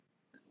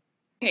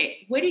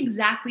Okay, what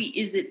exactly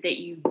is it that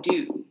you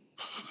do?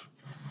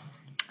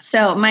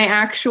 So my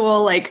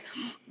actual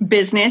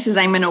business is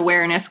I'm an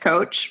awareness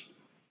coach.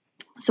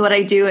 So what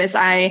I do is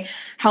I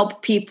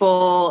help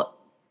people,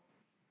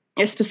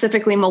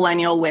 specifically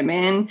millennial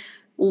women,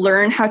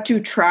 learn how to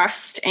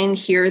trust and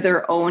hear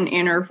their own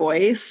inner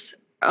voice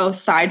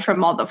aside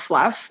from all the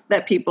fluff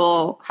that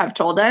people have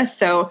told us.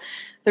 So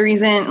the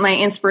reason, my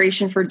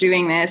inspiration for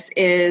doing this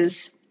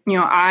is,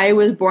 I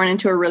was born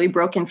into a really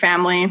broken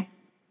family.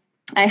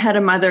 I had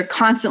a mother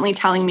constantly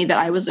telling me that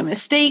I was a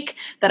mistake,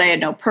 that I had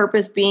no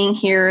purpose being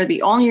here.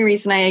 The only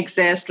reason I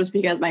exist was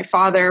because my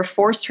father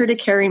forced her to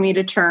carry me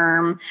to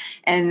term,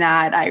 and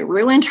that I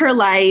ruined her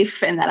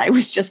life, and that I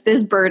was just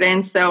this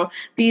burden. So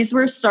these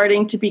were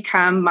starting to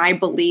become my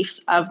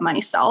beliefs of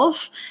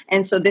myself.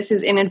 And so this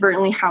is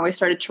inadvertently how I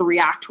started to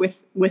react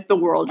with the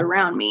world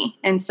around me.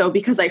 And so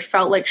because I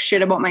felt like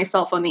shit about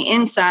myself on the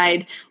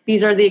inside,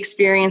 these are the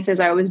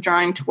experiences I was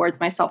drawing towards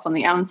myself on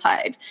the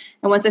outside.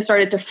 And once I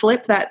started to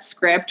flip that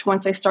script,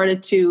 once I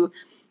started to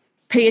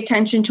pay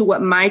attention to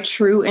what my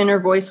true inner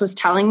voice was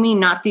telling me,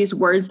 not these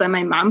words that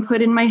my mom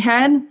put in my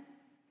head,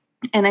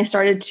 and I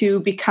started to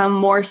become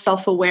more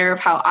self-aware of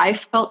how I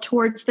felt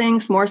towards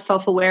things, more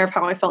self-aware of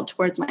how I felt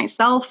towards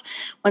myself.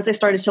 Once I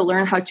started to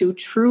learn how to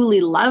truly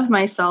love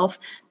myself,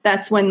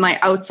 that's when my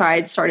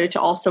outside started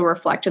to also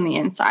reflect on the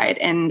inside.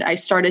 And I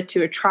started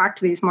to attract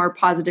these more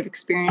positive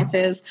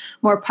experiences,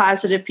 more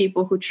positive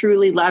people who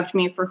truly loved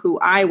me for who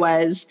I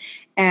was.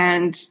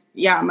 And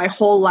yeah, my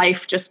whole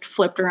life just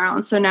flipped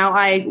around. So now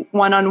I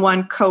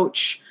one-on-one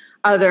coach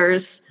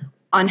others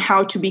on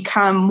how to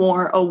become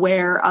more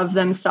aware of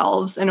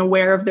themselves and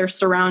aware of their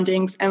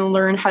surroundings and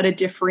learn how to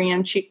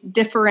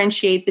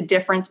differentiate the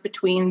difference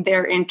between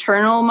their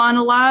internal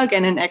monologue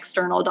and an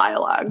external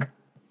dialogue.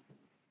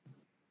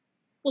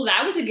 Well,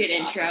 that was a good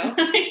intro.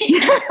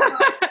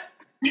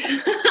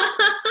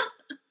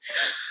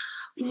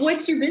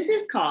 What's your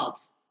business called?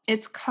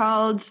 It's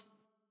called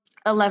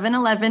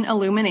 1111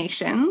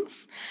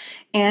 Illuminations.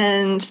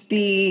 And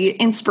the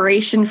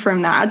inspiration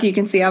from that, you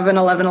can see I have an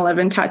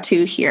 1111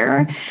 tattoo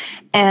here.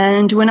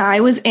 And when I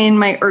was in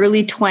my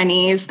early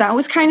 20s, that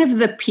was kind of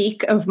the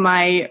peak of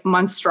my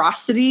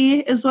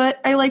monstrosity, is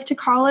what I like to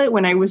call it,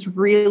 when I was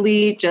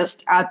really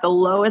just at the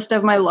lowest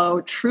of my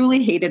low,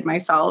 truly hated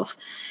myself.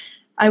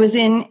 I was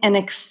in an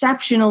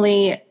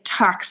exceptionally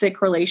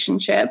toxic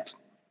relationship.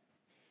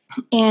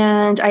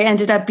 And I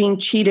ended up being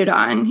cheated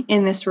on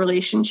in this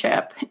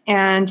relationship.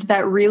 And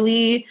that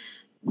really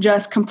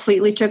just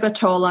completely took a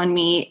toll on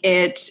me.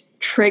 It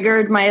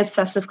triggered my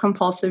obsessive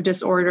compulsive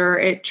disorder.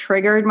 It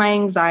triggered my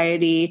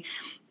anxiety.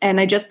 And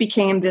I just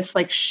became this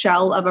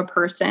shell of a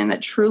person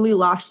that truly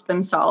lost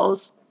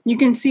themselves. You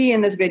can see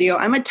in this video,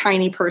 I'm a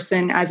tiny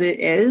person as it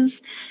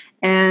is.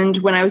 And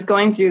when I was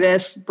going through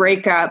this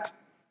breakup,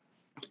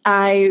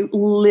 I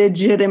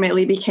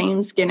legitimately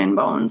became skin and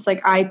bones.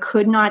 I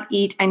could not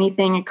eat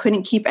anything. I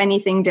couldn't keep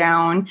anything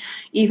down.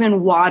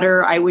 Even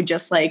water, I would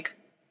just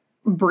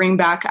bring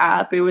back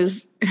up. It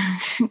was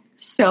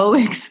so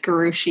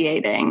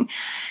excruciating.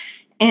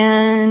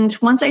 And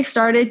once I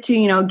started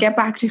to, get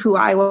back to who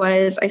I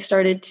was, I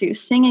started to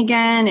sing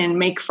again and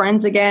make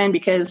friends again,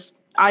 because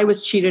I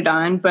was cheated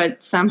on,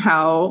 but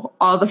somehow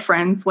all the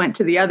friends went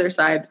to the other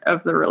side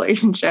of the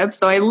relationship.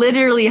 So I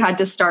literally had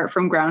to start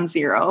from ground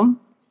zero.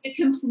 A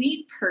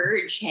complete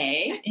purge,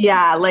 hey?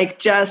 Yeah,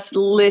 just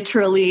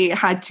literally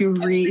had to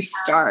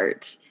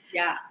restart.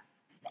 Yeah.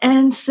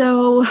 And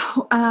so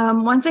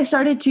once I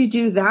started to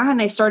do that, and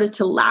I started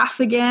to laugh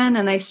again,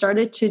 and I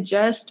started to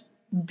just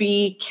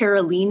be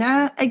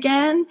Carolina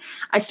again,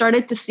 I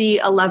started to see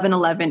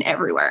 1111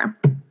 everywhere.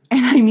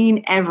 And I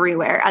mean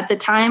everywhere. At the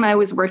time, I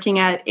was working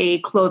at a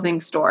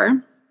clothing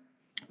store.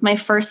 My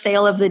first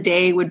sale of the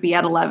day would be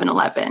at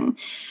 1111.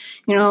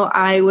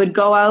 I would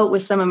go out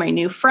with some of my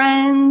new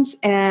friends,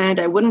 and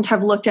I wouldn't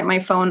have looked at my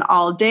phone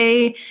all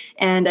day,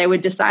 and I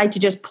would decide to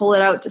just pull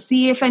it out to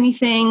see if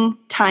anything.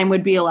 Time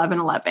would be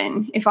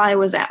 11:11. If I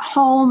was at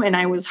home and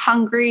I was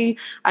hungry,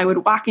 I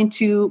would walk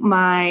into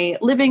my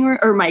living room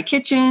or my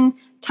kitchen,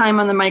 time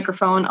on the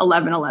microphone,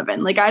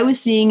 11:11. I was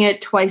seeing it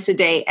twice a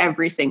day,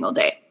 every single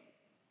day.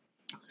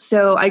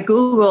 So I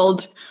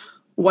Googled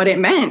what it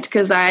meant,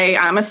 because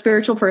I'm a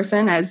spiritual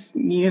person, as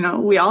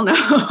we all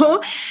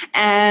know.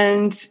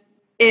 And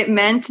it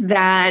meant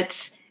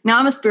that, now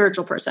I'm a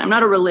spiritual person, I'm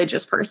not a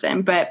religious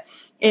person, but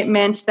it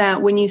meant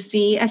that when you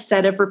see a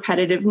set of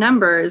repetitive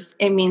numbers,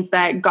 it means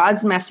that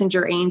God's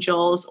messenger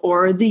angels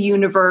or the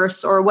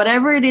universe or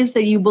whatever it is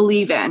that you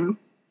believe in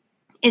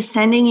is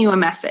sending you a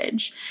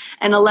message.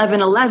 And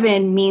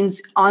 1111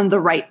 means on the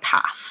right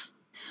path.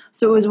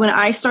 So it was when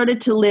I started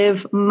to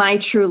live my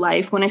true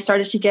life, when I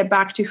started to get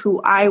back to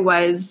who I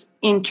was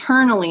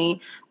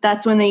internally,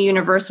 that's when the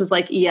universe was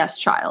like, yes,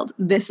 child,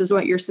 this is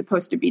what you're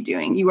supposed to be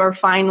doing. You are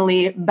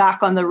finally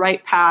back on the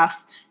right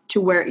path to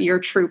where your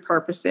true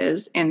purpose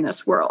is in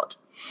this world.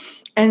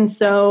 And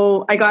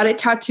so I got it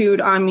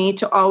tattooed on me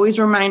to always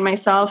remind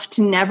myself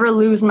to never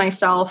lose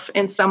myself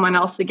in someone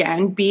else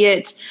again, be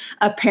it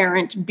a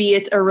parent, be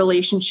it a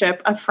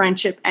relationship, a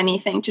friendship,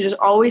 anything, to just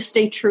always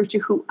stay true to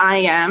who I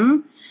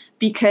am,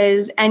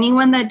 because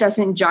anyone that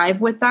doesn't jive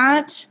with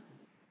that,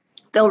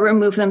 they'll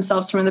remove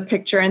themselves from the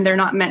picture and they're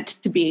not meant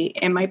to be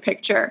in my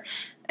picture.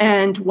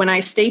 And when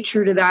I stay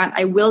true to that,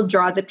 I will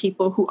draw the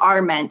people who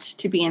are meant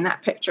to be in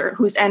that picture,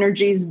 whose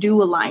energies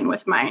do align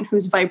with mine,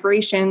 whose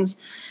vibrations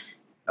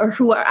or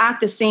who are at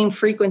the same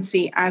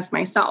frequency as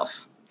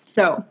myself.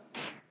 So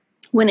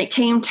when it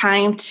came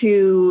time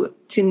to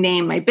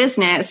name my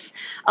business,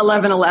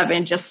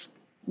 1111 just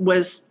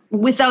was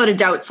without a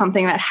doubt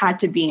something that had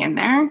to be in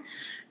there.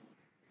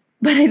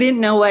 But I didn't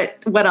know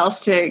what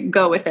else to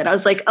go with it. I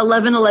was like,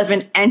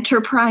 1111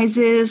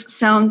 Enterprises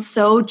sounds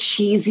so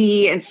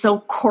cheesy and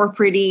so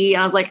corporate-y.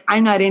 I was like,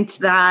 I'm not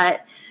into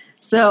that.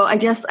 So I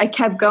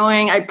kept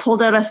going. I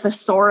pulled out a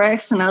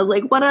thesaurus and I was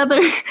like, what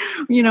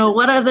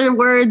other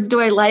words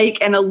do I like?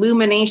 And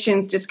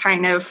Illuminations just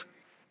kind of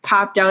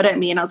popped out at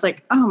me. And I was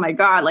like, oh my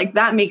God, like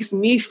that makes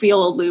me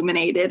feel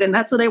illuminated. And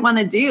that's what I want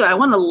to do. I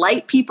want to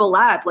light people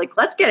up. Like,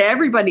 let's get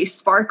everybody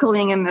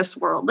sparkling in this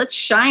world. Let's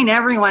shine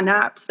everyone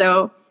up.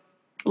 So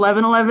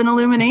 1111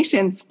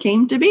 Illuminations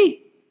came to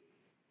be.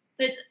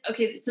 That's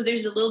okay. So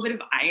there's a little bit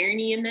of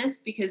irony in this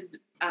because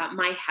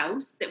my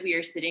house that we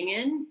are sitting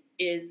in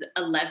is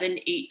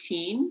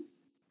 1118.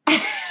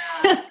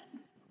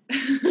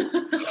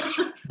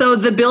 So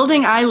the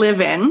building I live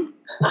in,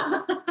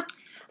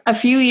 a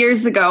few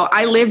years ago,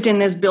 I lived in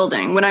this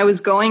building. When I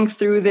was going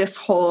through this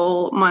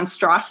whole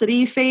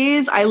monstrosity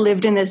phase, I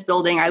lived in this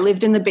building. I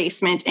lived in the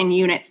basement in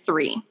Unit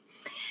 3.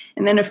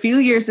 And then a few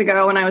years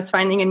ago, when I was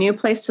finding a new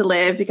place to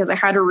live because I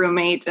had a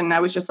roommate and I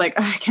was just like,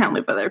 I can't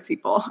live with other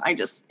people. I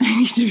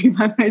need to be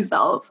by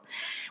myself.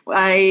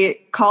 I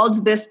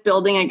called this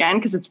building again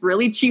because it's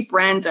really cheap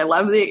rent. I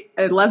love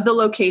the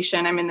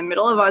location. I'm in the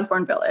middle of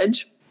Osborne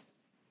Village.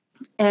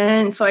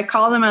 And so I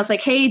called them. I was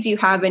like, hey, do you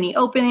have any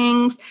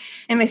openings?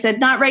 And they said,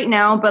 not right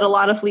now, but a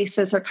lot of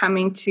leases are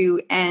coming to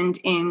end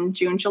in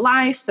June,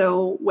 July.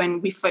 So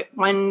when we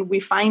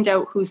find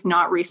out who's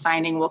not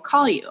re-signing, we'll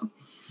call you.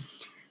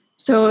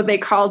 So they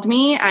called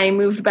me, I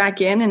moved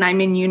back in, and I'm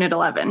in Unit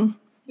 11.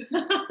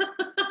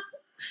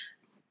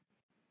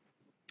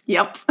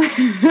 Yep.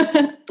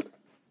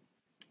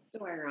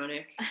 So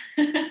ironic.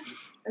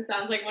 It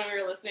sounds like when I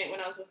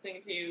was listening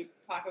to you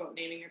talk about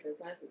naming your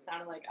business, it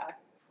sounded like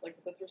us, like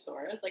with the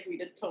thesaurus, like we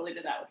totally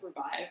did that with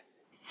Revive.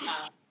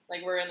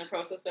 Like we're in the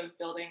process of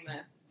building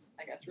this,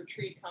 I guess,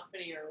 retreat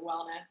company or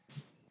wellness,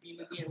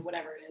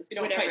 whatever it is. We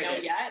don't quite know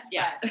yet.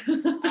 Yeah.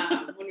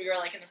 But when we were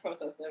like in the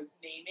process of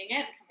naming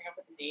it, coming up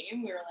with a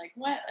name, we were like,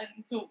 what?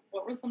 And so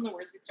what were some of the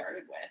words we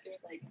started with? It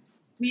was like,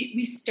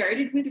 we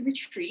started with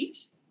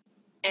retreat.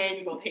 And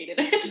we both hated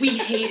it. We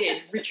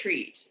hated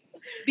retreat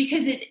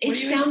because it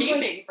sounds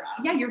like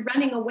from? You're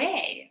running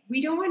away.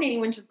 We don't want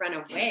anyone to run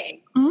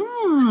away.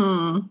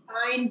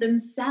 Find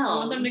themselves. I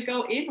want them to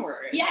go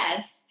inward.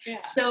 Yes. Yeah.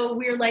 So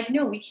we were like,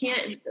 no, we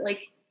can't.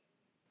 Like,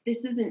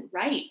 this isn't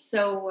right.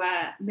 So,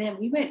 man,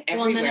 we went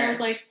everywhere. Well, and then it was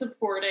like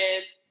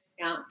supported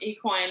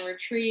equine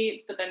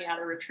retreats, but then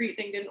the retreat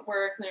thing didn't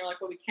work. And they were like,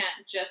 well, we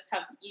can't just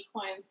have the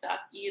equine stuff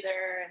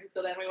either. And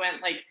so then we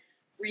went like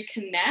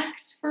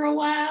reconnect for a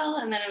while,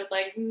 and then it was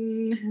like,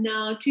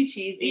 no, too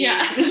cheesy.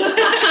 Yeah.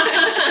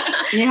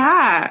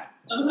 Yeah.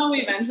 Somehow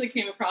we eventually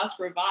came across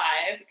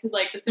Revive because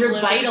like the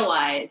symbolism,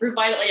 Revitalize.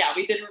 Yeah,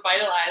 we did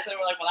Revitalize, and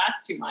we're like, well,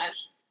 that's too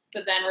much.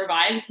 But then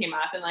Revive came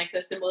up, and like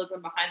the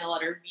symbolism behind the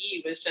letter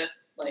V was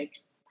just like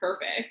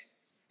perfect.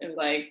 It was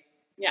like,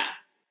 yeah,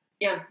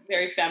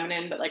 very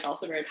feminine, but like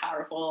also very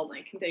powerful, and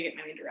like can take it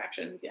many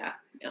directions. Yeah.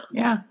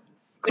 Cool.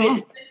 But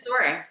it's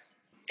thesaurus.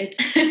 It's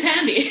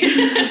handy.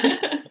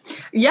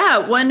 Yeah,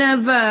 one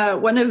of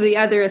the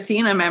other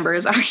Athena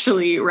members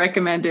actually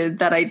recommended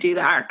that I do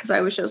that because I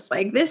was just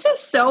like, this is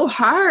so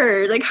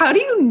hard. Like, how do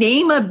you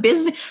name a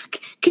business?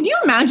 Can you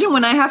imagine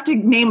when I have to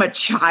name a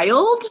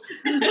child?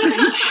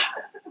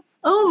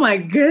 Oh my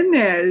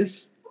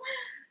goodness.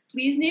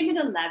 Please name it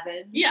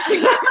 11. Yeah.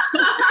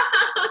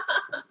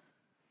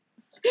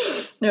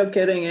 No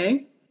kidding, eh?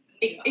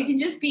 It can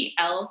just be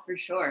L for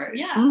short.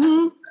 Yeah.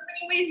 Mm-hmm.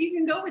 Many ways you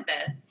can go with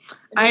this.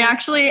 I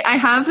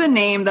have the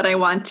name that I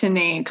want to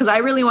name because I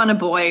really want a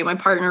boy. My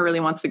partner really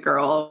wants a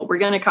girl. We're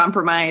going to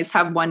compromise,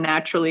 have one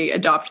naturally,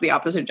 adopt the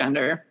opposite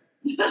gender.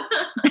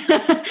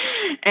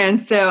 And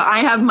so I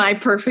have my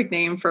perfect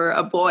name for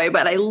a boy,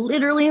 but I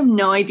literally have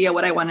no idea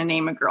what I want to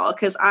name a girl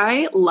because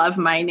I love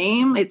my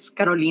name. It's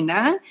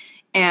Carolina.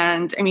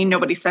 And I mean,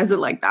 nobody says it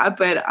like that,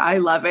 but I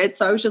love it.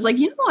 So I was just like,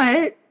 you know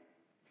what?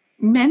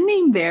 Men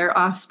name their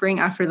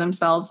offspring after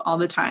themselves all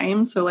the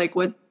time. So like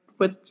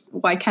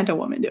why can't a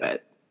woman do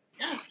it?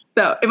 Yeah.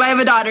 So if I have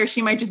a daughter,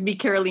 she might just be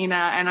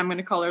Carolina, and I'm going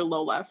to call her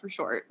Lola for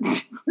short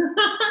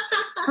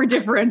for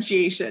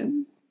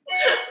differentiation.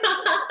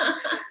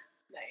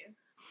 Nice.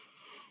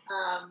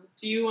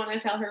 Do you want to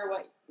tell her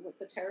what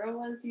the tarot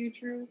was you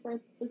drew for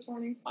this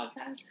morning's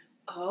podcast?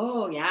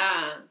 Oh,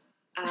 yeah.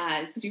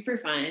 Super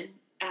fun.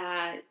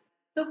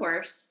 The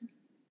horse.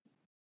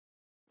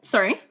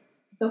 Sorry?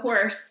 The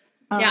horse.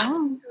 Oh. Yeah,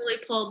 totally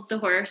pulled the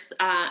horse.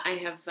 I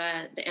have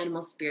the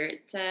animal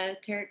spirit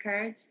tarot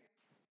cards.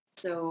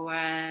 So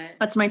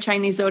That's my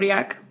Chinese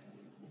zodiac.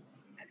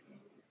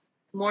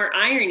 More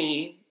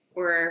irony,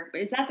 or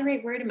is that the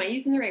right word? Am I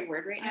using the right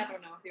word right now? I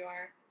don't know if you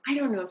are. I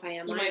don't know if I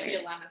am. You might be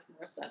Alanis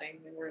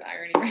Morissette the word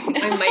irony right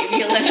now. I might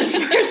be Alanis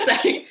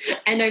Morissette,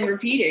 and I'm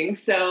repeating.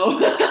 So,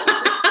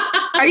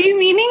 are you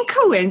meaning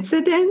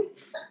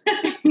coincidence?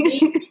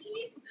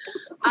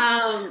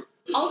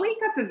 I'll wake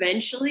up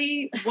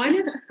eventually. One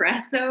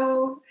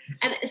espresso,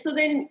 and so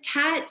then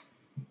Kat.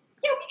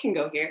 Yeah, we can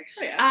go here.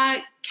 Oh,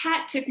 yeah.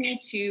 Kat took me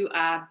to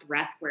a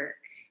breathwork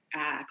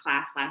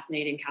class last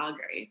night in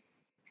Calgary.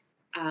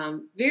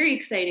 Very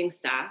exciting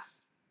stuff.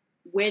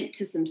 Went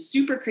to some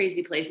super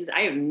crazy places.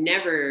 I have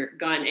never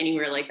gone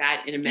anywhere like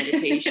that in a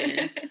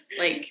meditation.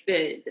 Like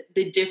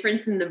the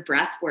difference in the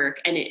breath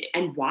work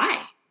and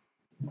why.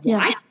 Yeah.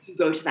 Why do you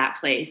go to that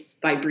place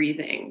by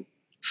breathing?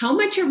 How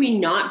much are we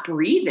not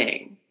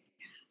breathing?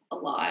 A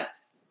lot.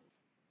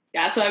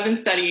 Yeah, so I've been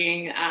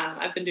studying,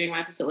 I've been doing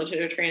my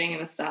facilitator training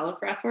in a style of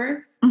breath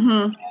work.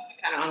 Mm-hmm.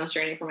 Kind of on this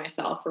journey for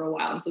myself for a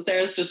while. And so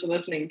Sarah's just been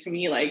listening to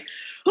me like,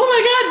 oh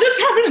my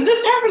God,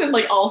 this happened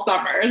like all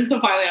summer. And so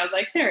finally I was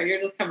like, Sarah, you're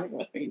just coming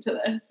with me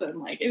to this. And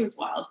like, it was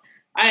wild.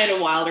 I had a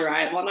wilder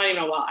ride. Well, not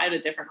even a wild, I had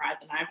a different ride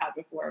than I've had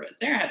before, but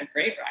Sarah had a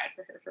great ride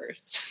for her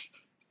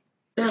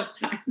first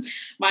time.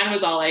 Mine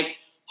was all like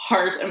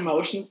heart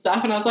emotion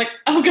stuff. And I was like,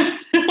 oh God,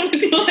 I don't want to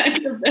deal with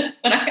any of this,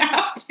 but I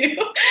have to.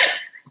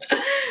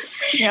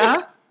 Yeah.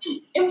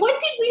 And what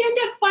did we end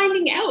up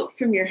finding out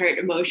from your heart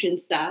emotion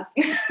stuff?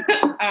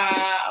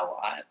 A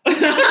lot.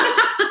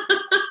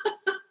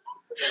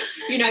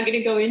 You're not going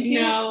to go into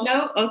it?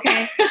 No?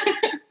 Okay.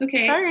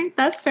 Okay. All right.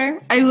 That's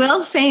fair. I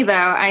will say, though,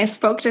 I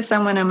spoke to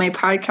someone on my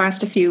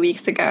podcast a few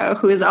weeks ago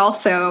who is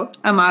also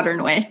a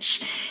modern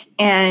witch.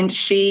 And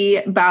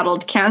she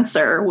battled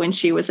cancer when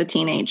she was a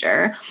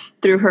teenager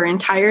through her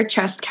entire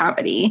chest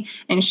cavity.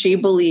 And she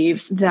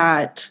believes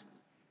that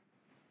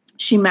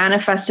she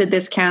manifested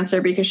this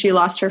cancer because she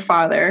lost her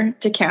father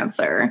to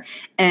cancer.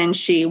 And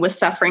she was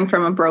suffering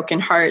from a broken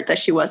heart that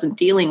she wasn't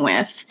dealing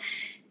with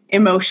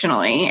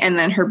emotionally. And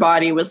then her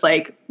body was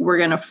like, we're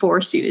going to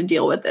force you to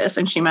deal with this.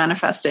 And she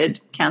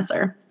manifested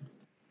cancer.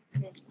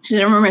 She's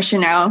in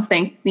remission now,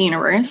 thank the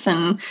universe.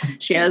 And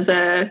she has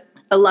a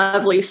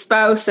lovely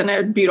spouse and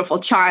a beautiful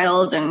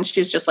child. And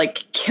she's just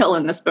like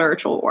killing the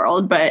spiritual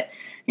world. But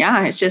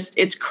yeah,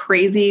 it's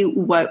crazy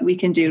what we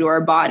can do to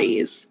our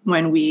bodies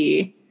when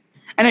we,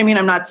 and I mean,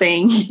 I'm not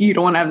saying you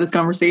don't want to have this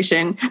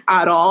conversation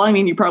at all. I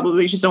mean, you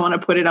probably just don't want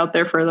to put it out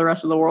there for the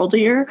rest of the world to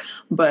hear.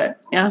 But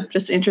yeah,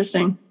 just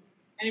interesting.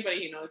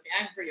 Anybody who knows me,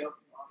 I'm pretty open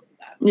to all this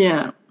stuff.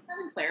 Yeah. I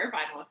haven't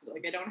clarified most of it.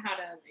 Like, I don't know how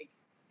to, like,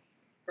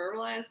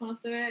 verbalize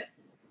most of it.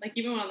 Like,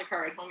 even on the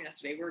car ride home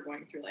yesterday, we were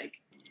going through, like,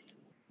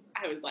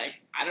 I was like,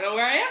 I don't know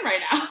where I am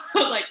right now. I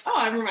was like, oh,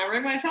 I'm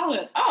remembering my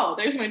childhood. Oh,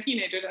 there's my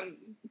teenagers. And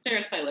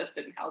Sarah's playlist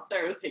didn't help.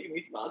 Sarah was taking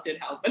me through, well, it did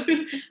help, but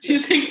she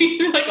was taking me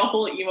through like a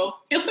whole emo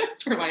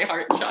playlist for my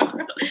heart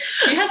chakra.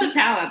 She has a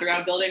talent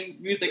around building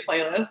music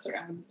playlists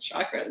around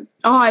chakras.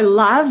 Oh, I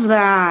love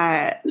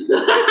that.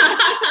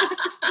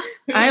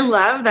 I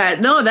love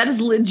that. No, that is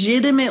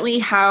legitimately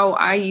how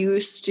I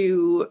used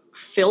to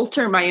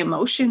filter my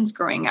emotions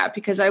growing up,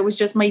 because I was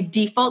just, my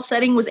default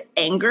setting was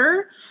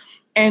anger.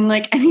 And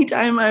like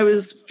anytime I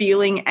was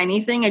feeling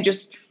anything, I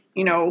just,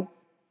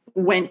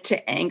 went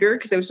to anger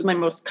because it was my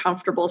most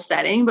comfortable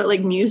setting. But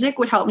like music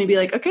would help me be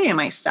like, okay, am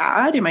I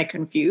sad? Am I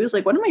confused?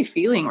 Like, what am I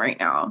feeling right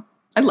now?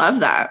 I love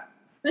that.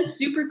 That's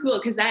super cool,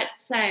 because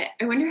that's, I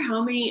wonder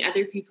how many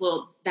other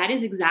people, that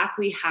is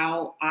exactly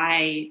how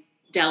I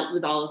dealt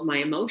with all of my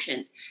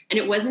emotions. And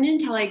it wasn't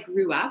until I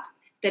grew up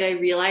that I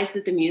realized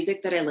that the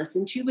music that I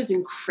listened to was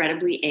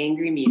incredibly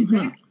angry music.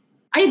 Mm-hmm.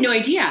 I had no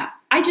idea.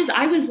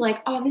 I was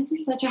like, oh, this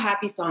is such a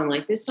happy song.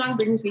 Like, this song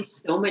brings me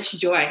so much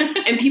joy.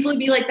 And people would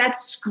be like,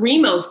 that's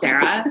screamo,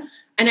 Sarah.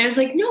 And I was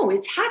like, no,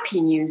 it's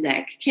happy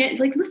music. Can't,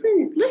 like,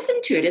 listen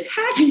to it. It's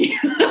happy.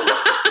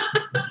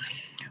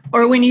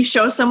 Or when you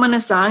show someone a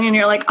song and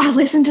you're like, oh,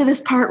 listen to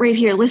this part right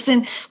here.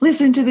 Listen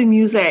to the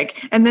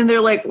music. And then they're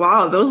like,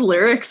 wow, those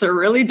lyrics are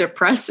really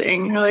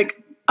depressing. You're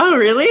like, oh,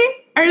 really?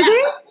 Are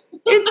they?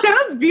 It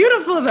sounds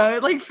beautiful, though.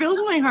 It like fills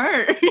my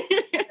heart.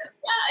 Yeah,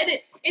 and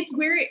it's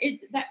where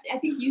I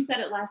think you said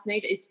it last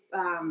night. It's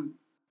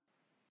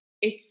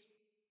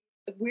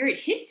where it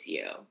hits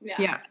you.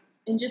 Yeah.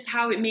 And just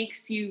how it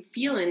makes you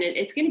feel. And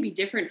it's going to be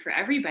different for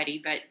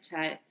everybody. But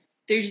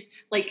there's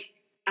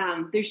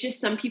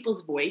just some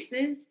people's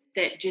voices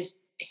that just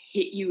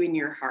hit you in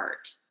your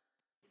heart.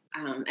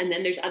 And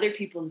then there's other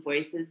people's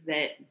voices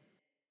that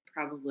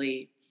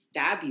probably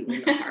stab you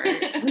in the heart.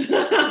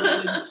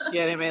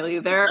 Legitimately.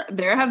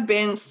 There have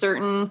been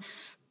certain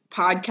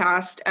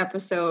podcast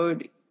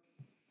episodes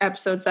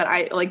that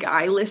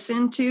I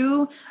listen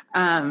to,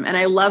 and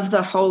I love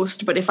the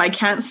host, but if I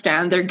can't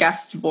stand their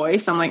guest's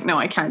voice, I'm like, no,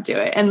 I can't do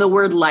it. And the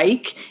word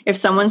like, if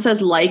someone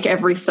says like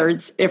every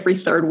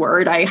third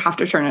word, I have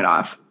to turn it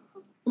off.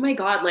 Oh my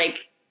God,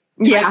 like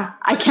Yeah,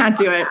 I can't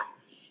do it.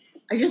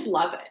 I just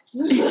love it.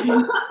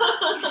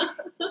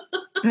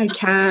 I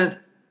can't.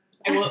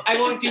 I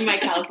won't do my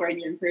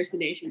California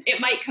impersonation. It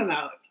might come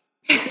out.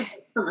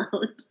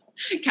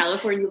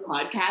 California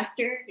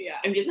podcaster. Yeah.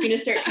 I'm just going to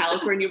start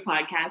California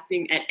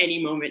podcasting at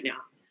any moment now.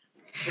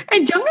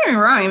 And don't get me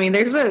wrong. I mean,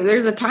 there's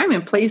a time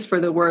and place for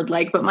the word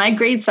like, but my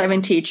grade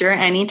 7 teacher,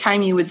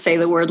 anytime you would say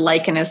the word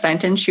like in a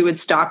sentence, she would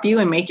stop you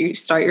and make you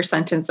start your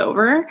sentence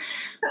over.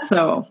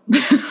 So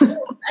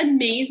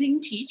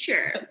amazing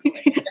teacher.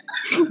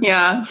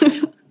 Yeah.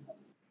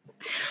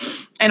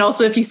 And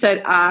also if you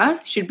said,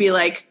 she'd be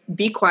like,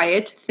 be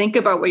quiet. Think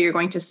about what you're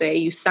going to say.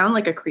 You sound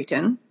like a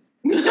cretin.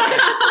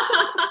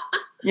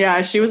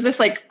 Yeah. She was this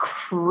like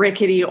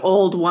crickety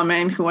old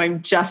woman who I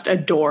just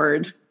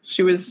adored.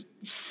 She was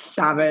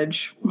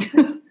savage.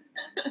 And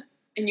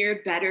you're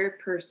a better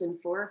person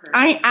for her.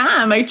 I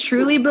am. I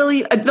truly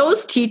believe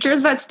those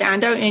teachers that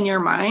stand out in your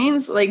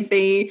minds, like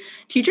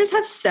teachers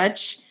have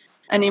such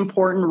an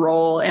important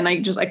role. And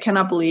I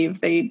cannot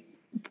believe they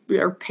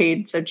are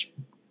paid such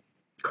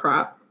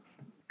crap.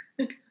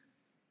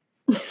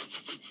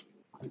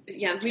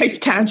 Yeah, it's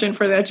tangent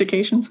for the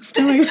education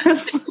system, I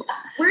guess.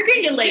 We're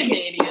going to like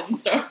Canadian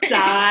story.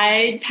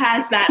 Side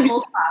past that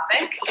whole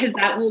topic because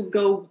that will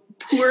go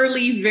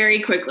poorly very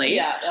quickly.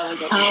 Yeah, that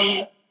will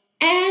go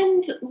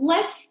and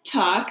let's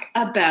talk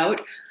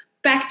about,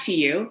 back to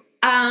you.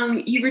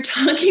 You were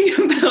talking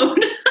about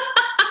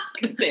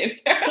good save,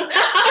 Sarah.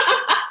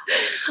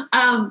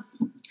 Oh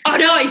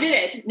no, I did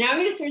it. Now I'm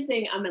going to start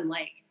saying and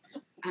like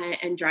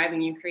and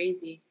driving you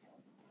crazy.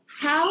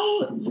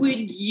 How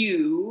would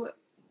you,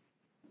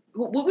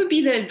 what would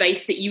be the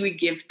advice that you would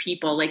give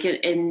people, like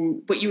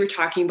in what you were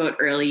talking about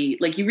early,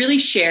 like you really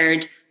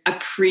shared a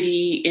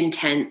pretty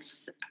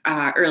intense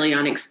early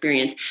on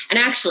experience. And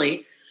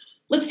actually,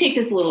 let's take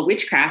this a little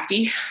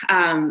witchcrafty.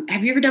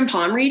 Have you ever done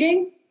palm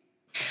reading?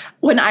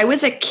 When I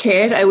was a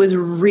kid, I was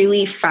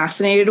really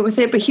fascinated with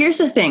it. But here's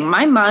the thing.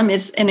 My mom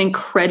is an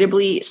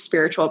incredibly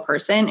spiritual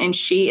person, and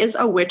she is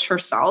a witch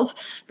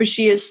herself. But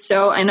she is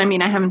so, and I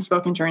mean, I haven't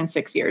spoken to her in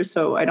 6 years,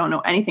 so I don't know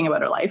anything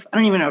about her life. I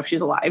don't even know if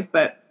she's alive,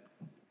 but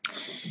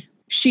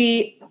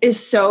she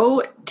is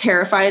so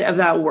terrified of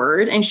that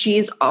word. And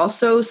she's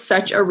also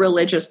such a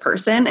religious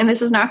person. And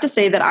this is not to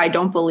say that I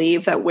don't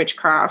believe that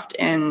witchcraft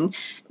and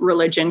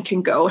religion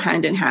can go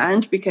hand in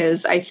hand,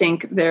 because I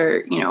think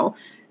they're,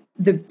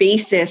 the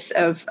basis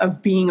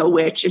of being a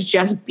witch is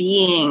just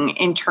being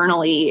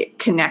internally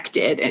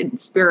connected and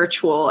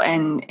spiritual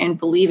and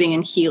believing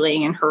in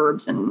healing and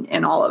herbs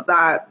and all of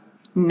that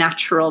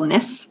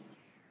naturalness.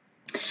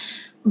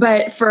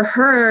 But for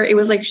her, it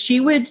was like she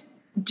would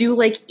do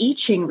like I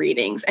Ching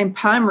readings and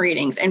palm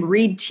readings and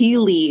read tea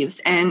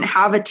leaves and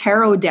have a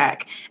tarot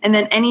deck. And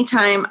then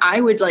anytime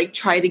I would like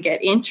try to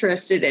get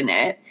interested in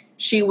it,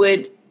 she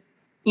would,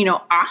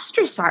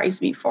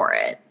 ostracize me for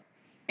it.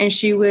 And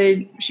she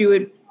would,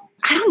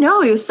 I don't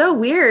know. It was so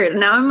weird.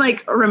 Now I'm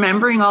like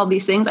remembering all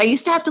these things. I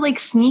used to have to like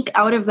sneak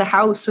out of the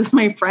house with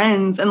my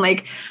friends and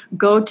like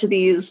go to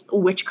these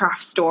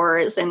witchcraft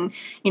stores and,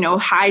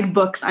 hide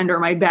books under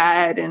my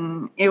bed.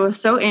 And it was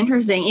so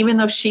interesting, even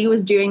though she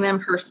was doing them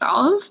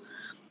herself.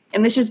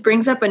 And this just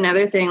brings up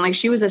another thing. Like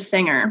she is a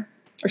singer,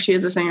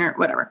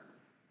 whatever.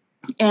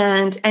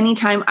 And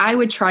anytime I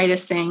would try to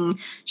sing,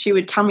 she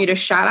would tell me to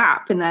shut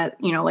up and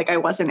that, like I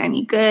wasn't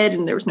any good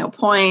and there was no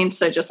point.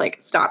 So just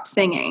like stop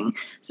singing.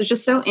 So it's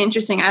just so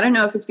interesting. I don't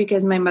know if it's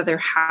because my mother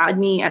had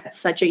me at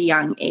such a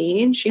young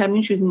age. She had me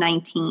when she was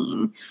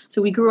 19.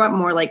 So we grew up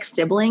more like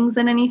siblings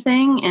than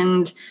anything.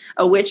 And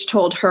a witch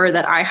told her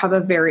that I have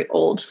a very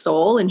old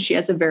soul and she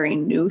has a very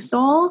new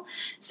soul.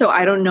 So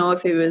I don't know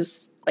if it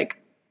was like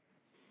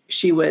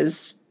she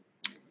was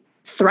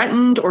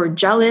threatened or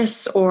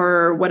jealous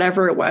or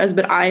whatever it was,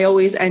 but I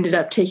always ended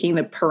up taking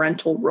the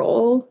parental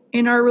role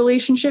in our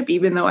relationship,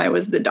 even though I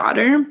was the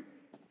daughter.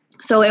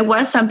 So it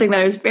was something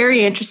that I was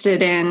very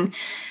interested in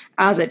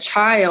as a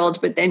child,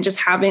 but then just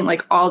having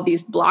like all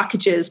these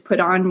blockages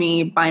put on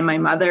me by my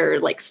mother,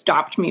 like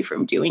stopped me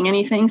from doing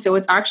anything. So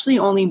it's actually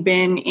only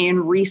been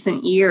in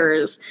recent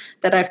years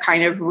that I've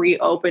kind of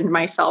reopened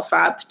myself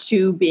up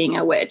to being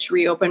a witch,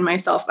 reopened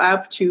myself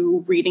up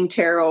to reading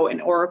tarot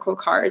and oracle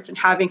cards and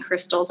having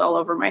crystals all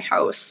over my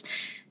house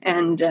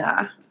and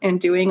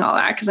doing all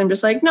that. Cause I'm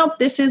just like, nope,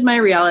 this is my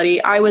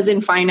reality. I was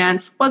in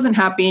finance, wasn't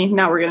happy.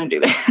 Now we're going to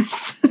do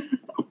this.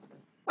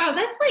 Wow.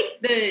 That's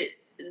like the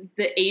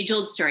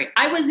age-old story.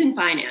 I was in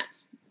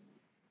finance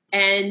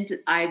and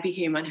I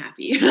became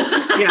unhappy.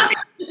 Yeah.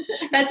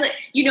 That's like,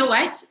 you know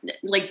what?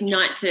 Like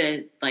not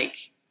to like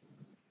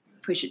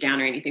push it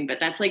down or anything, but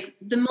that's like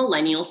the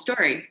millennial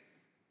story.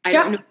 I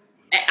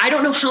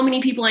don't know how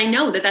many people I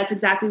know that's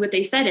exactly what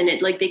they said. And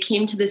it like, they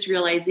came to this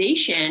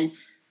realization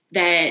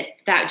that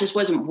just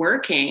wasn't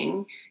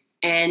working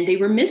and they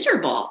were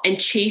miserable, and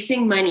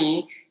chasing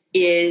money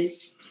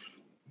is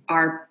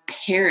our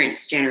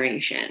parents'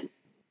 generation.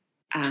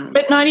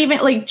 But not even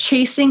like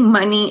chasing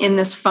money in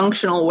this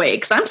functional way.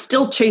 Cause I'm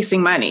still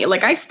chasing money.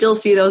 Like I still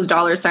see those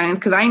dollar signs.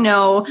 Cause I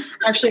know,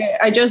 actually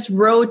I just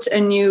wrote a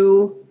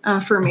new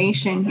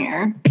affirmation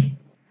here.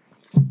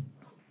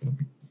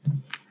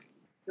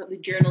 the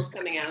journal's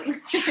coming out.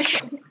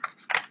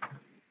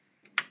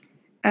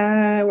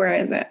 Where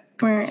is it?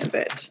 Where is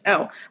it?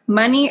 Oh,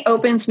 money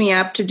opens me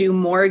up to do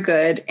more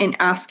good, and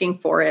asking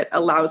for it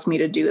allows me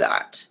to do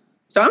that.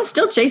 So I'm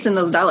still chasing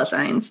those dollar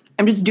signs.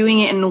 I'm just doing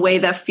it in a way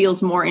that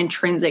feels more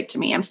intrinsic to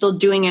me. I'm still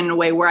doing it in a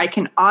way where I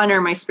can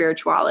honor my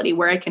spirituality,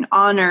 where I can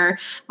honor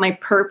my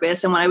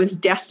purpose and what I was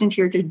destined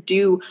here to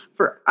do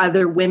for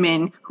other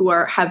women who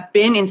have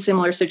been in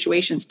similar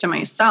situations to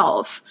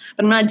myself.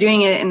 But I'm not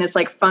doing it in this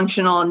like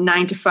functional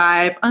 9 to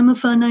 5, I'm a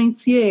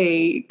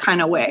financier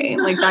kind of way.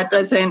 Like that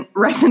doesn't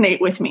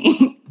resonate with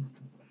me.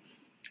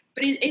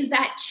 But is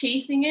that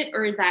chasing it,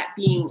 or is that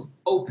being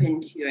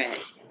open to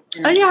it?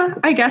 Yeah,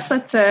 I guess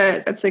that's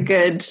a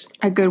good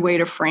way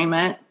to frame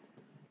it.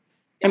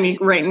 I mean,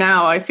 right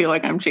now I feel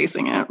like I'm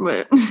chasing it,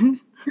 but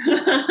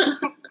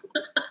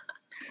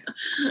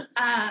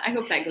I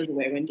hope that goes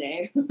away one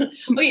day.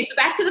 Okay, so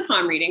back to the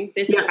palm reading.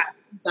 This has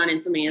gone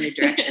in so many other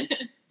directions.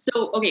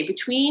 So, okay,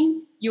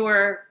 between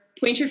your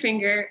pointer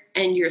finger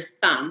and your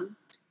thumb,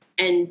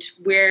 and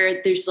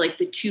where there's like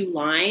the two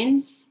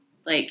lines,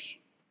 like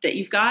that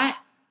you've got.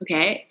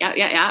 Okay,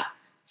 yeah.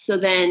 So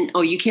then,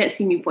 you can't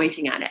see me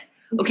pointing at it.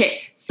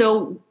 Okay,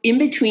 so in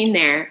between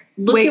there,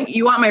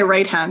 you want my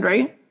right hand,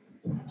 right?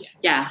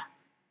 Yeah,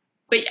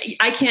 but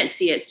I can't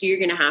see it, so you're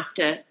gonna have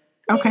to.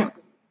 Okay.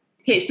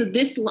 Okay, so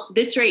this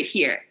right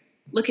here.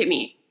 Look at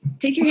me.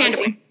 Take your hand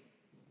away.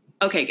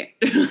 Okay, good.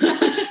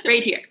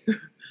 Right here.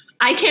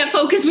 I can't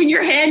focus when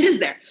your hand is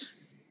there.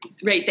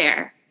 Right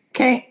there.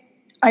 Okay,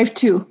 I have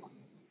two.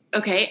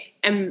 Okay,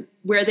 and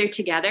where they're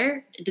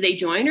together, do they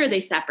join or are they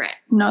separate?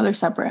 No, they're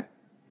separate.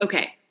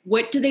 Okay.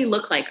 What do they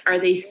look like? Are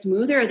they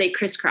smooth or are they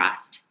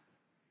crisscrossed?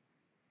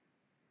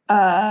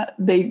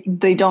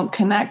 They don't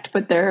connect,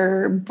 but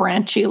they're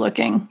branchy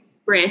looking.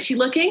 Branchy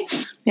looking?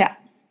 Yeah.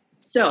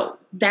 So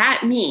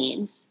that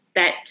means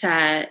that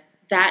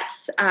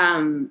that's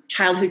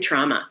childhood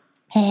trauma.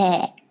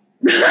 I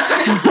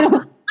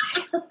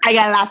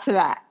got lots of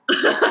that.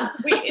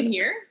 Wait, in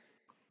here?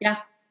 Yeah.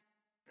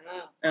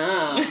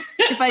 Oh.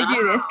 If I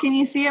do this, can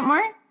you see it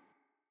more?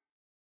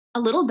 A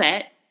little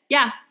bit.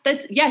 Yeah,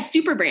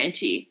 super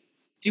branchy.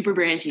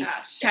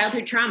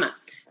 Childhood trauma.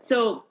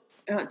 So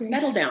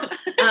settle down.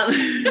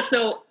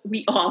 So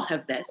we all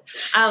have this.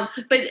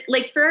 But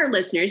like for our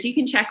listeners, you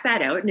can check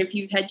that out. And if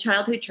you've had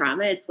childhood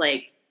trauma, it's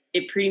like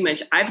it pretty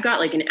much. I've got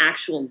like an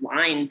actual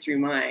line through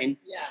mine.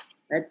 Yeah,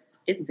 it's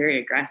very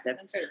aggressive.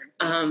 That's very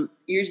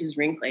yours is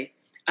wrinkly.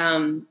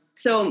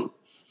 So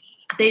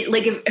they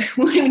like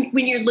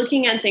when you're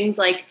looking at things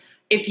like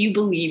if you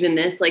believe in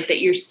this, like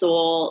that your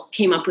soul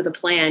came up with a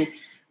plan.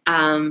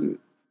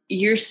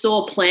 Your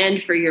soul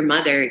planned for your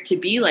mother to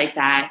be like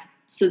that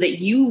so that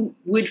you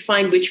would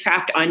find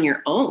witchcraft on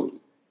your own.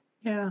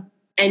 Yeah.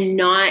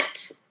 And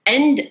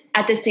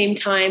at the same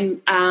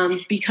time,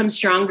 become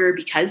stronger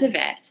because of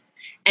it.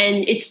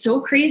 And it's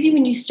so crazy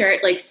when you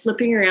start like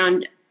flipping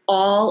around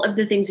all of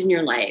the things in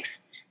your life.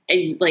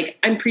 And like,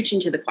 I'm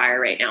preaching to the choir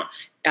right now,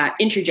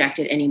 interject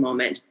at any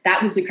moment.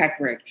 That was the correct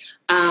word.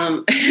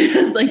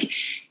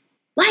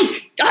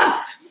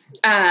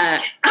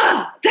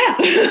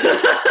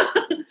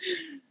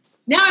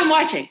 Now I'm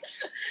watching.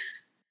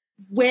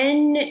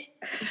 When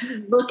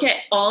you look at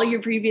all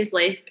your previous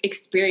life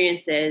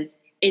experiences,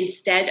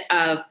 instead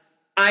of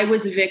I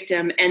was a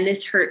victim and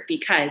this hurt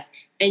because,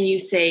 and you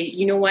say,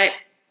 you know what,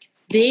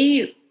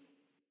 they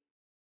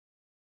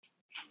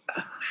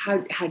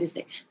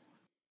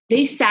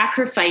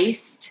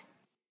sacrificed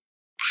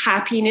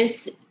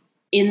happiness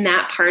in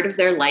that part of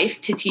their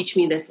life to teach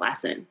me this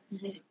lesson.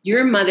 Mm-hmm.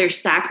 Your mother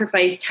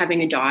sacrificed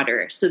having a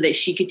daughter so that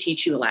she could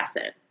teach you a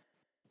lesson.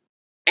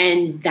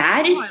 And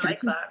that is I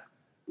like that.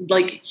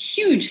 Like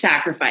huge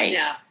sacrifice.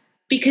 Yeah.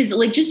 Because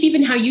like just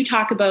even how you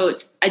talk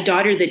about a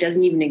daughter that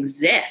doesn't even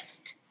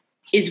exist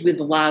is with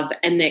love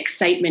and the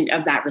excitement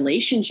of that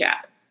relationship.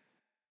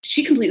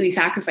 She completely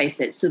sacrificed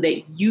it so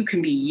that you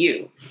can be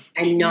you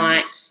and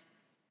not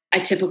a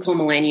typical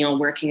millennial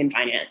working in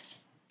finance.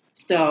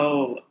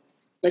 So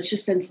let's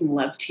just send some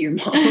love to your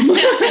mom.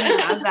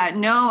 I love that.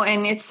 No,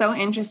 and it's so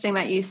interesting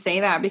that you say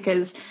that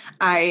because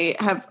I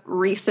have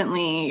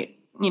recently,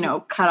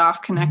 cut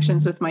off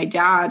connections with my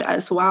dad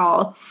as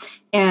well.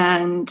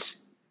 And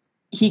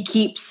he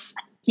keeps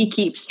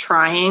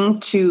trying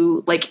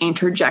to like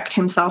interject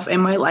himself in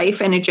my life,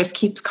 and it just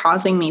keeps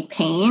causing me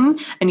pain,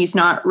 and he's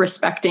not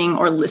respecting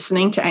or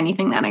listening to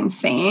anything that I'm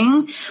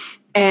saying.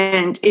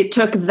 And it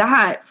took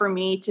that for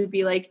me to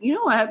be like, you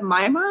know what?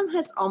 My mom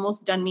has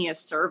almost done me a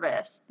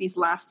service these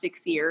last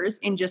 6 years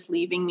in just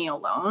leaving me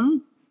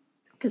alone.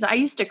 Because I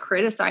used to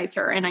criticize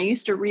her and I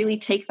used to really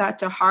take that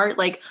to heart.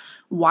 Like,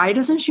 why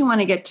doesn't she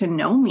want to get to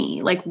know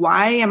me? Like,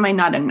 why am I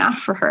not enough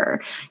for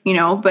her?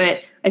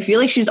 But I feel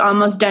like she's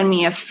almost done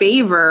me a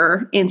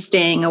favor in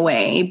staying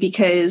away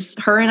because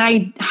her and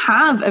I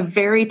have a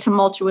very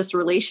tumultuous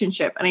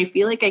relationship. And I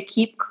feel like I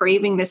keep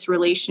craving this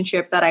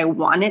relationship that I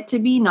want it to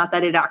be, not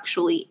that it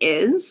actually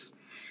is.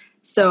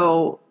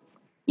 So,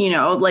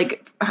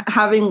 like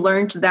having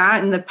learned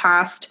that in the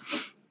past,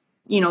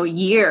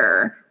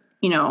 year,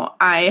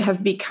 I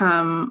have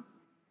become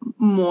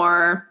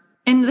more.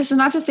 And this is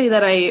not to say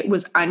that I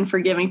was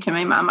unforgiving to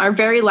my mom. Our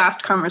very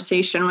last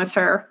conversation with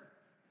her,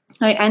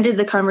 I ended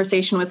the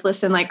conversation with,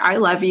 listen, like, I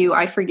love you.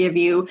 I forgive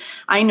you.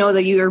 I know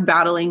that you are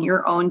battling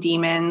your own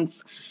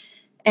demons.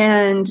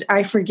 And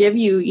I forgive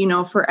you, you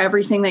know, for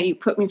everything that you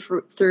put me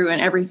through and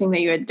everything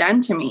that you had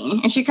done to me.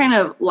 And she kind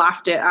of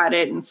laughed at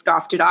it and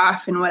scoffed it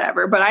off and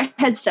whatever. But I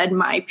had said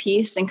my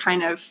piece and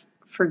kind of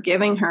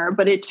forgiving her.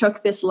 But it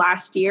took this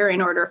last year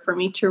in order for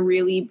me to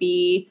really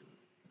be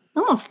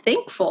almost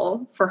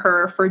thankful for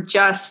her for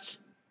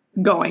just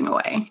going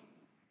away.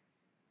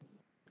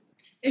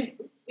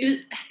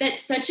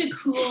 That's such a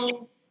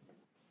cool,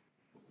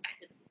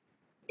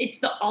 it's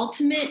the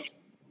ultimate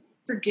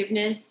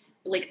forgiveness,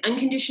 like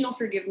unconditional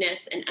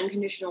forgiveness and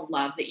unconditional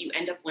love that you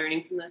end up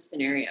learning from those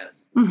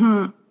scenarios.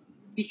 Mm-hmm.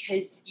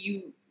 Because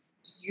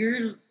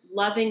you're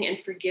loving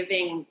and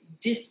forgiving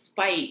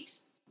despite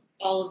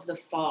all of the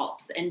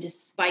faults and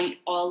despite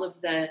all of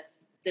the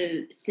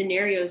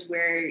scenarios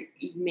where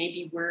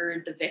maybe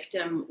we're the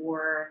victim,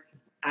 or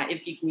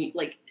if you can,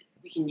 like,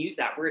 we can use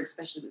that word,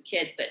 especially with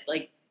kids, but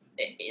like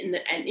in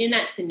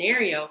that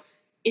scenario,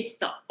 it's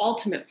the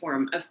ultimate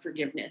form of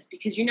forgiveness,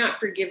 because you're not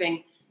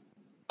forgiving,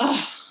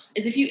 as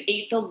if you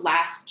ate the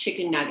last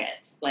chicken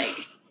nugget. Like,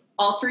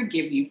 I'll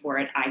forgive you for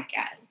it, I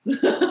guess.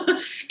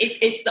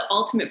 It's the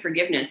ultimate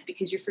forgiveness,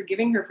 because you're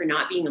forgiving her for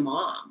not being a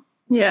mom.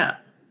 Yeah.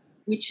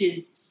 Which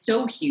is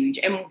so huge.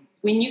 And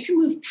when you can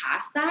move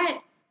past that,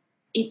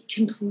 it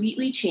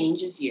completely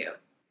changes you.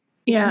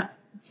 Yeah.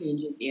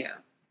 Changes you.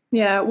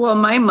 Yeah. Well,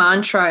 my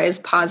mantra is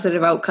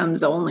positive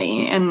outcomes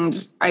only.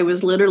 And I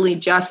was literally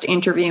just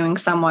interviewing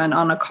someone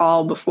on a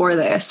call before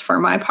this for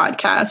my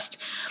podcast.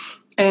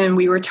 And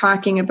we were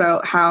talking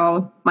about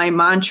how my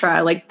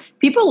mantra, like,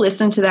 people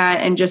listen to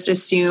that and just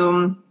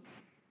assume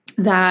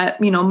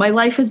that, you know, my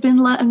life has been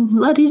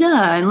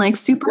la-di-da and like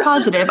super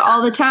positive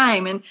all the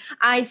time. And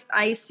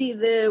I see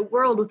the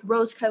world with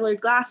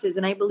rose-colored glasses,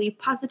 and I believe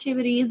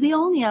positivity is the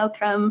only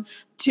outcome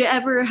to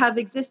ever have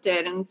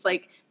existed. And it's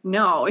like,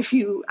 no, if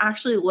you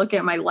actually look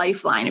at my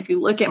lifeline, if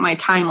you look at my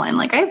timeline,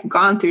 like, I've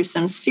gone through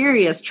some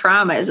serious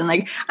traumas, and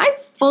like, I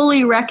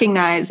fully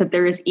recognize that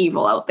there is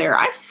evil out there.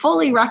 I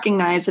fully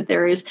recognize that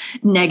there is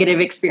negative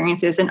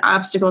experiences and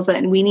obstacles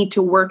that we need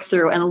to work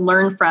through and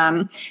learn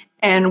from.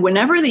 And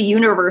whenever the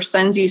universe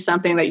sends you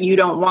something that you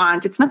don't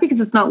want, it's not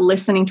because it's not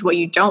listening to what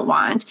you don't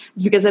want.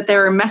 It's because that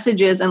there are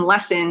messages and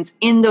lessons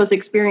in those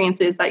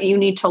experiences that you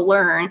need to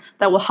learn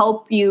that will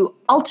help you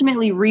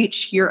ultimately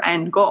reach your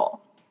end goal.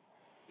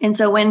 And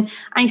so when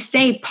I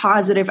say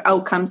positive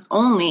outcomes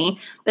only,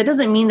 that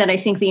doesn't mean that I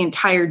think the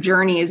entire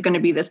journey is going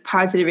to be this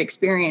positive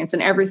experience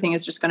and everything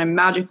is just going to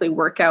magically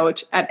work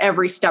out at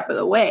every step of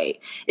the way.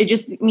 It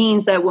just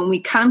means that when we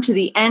come to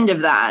the end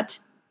of that,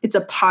 it's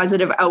a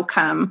positive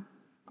outcome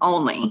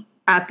only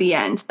at the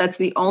end. That's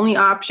the only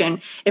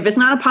option. If it's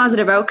not a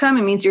positive outcome,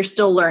 it means you're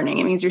still learning.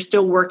 It means you're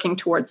still working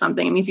towards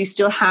something. It means you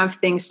still have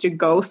things to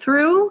go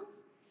through.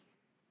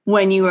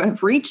 When you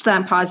have reached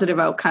that positive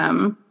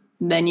outcome,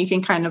 then you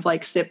can kind of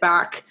like sit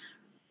back,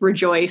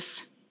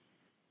 rejoice,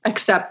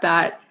 accept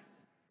that,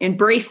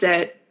 embrace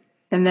it,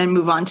 and then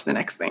move on to the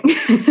next thing.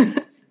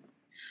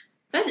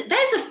 That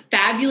is a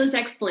fabulous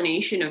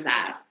explanation of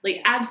that.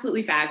 Like,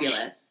 absolutely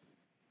fabulous.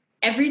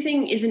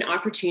 Everything is an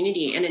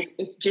opportunity, and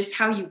it's just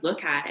how you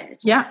look at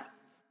it. Yeah.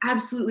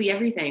 Absolutely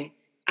everything.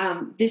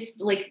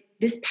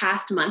 This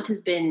past month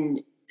has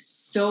been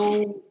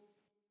so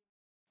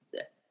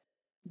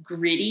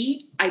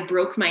gritty. I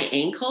broke my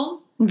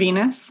ankle.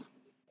 Venus.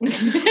 And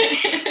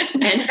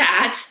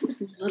that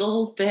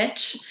little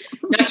bitch.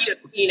 Not you,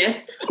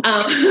 Venus.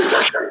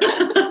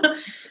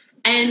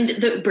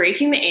 And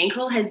breaking the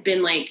ankle has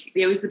been like,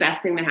 it was the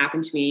best thing that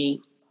happened to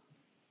me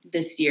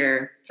this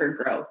year for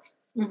growth.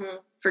 Mm-hmm.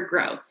 For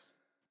growth.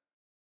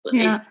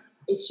 Yeah.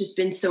 It's just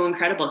been so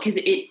incredible, because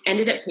it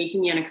ended up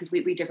taking me on a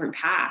completely different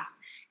path.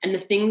 And the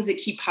things that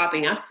keep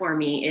popping up for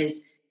me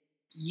is,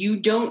 you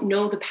don't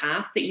know the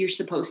path that you're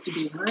supposed to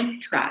be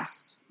on.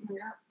 Trust.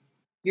 Yeah.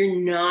 You're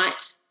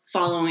not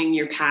following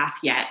your path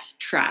yet.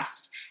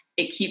 Trust.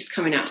 It keeps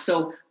coming up.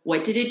 So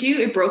what did it do?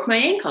 It broke my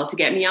ankle to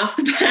get me off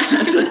the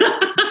path.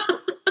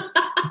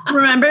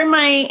 Remember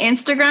my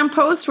Instagram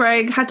post where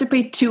I had to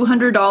pay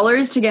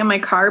 $200 to get my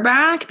car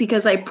back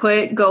because I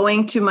put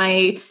going to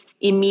my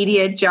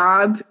immediate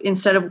job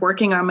instead of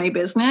working on my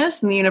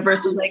business? And the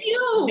universe was like,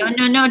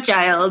 no,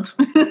 child.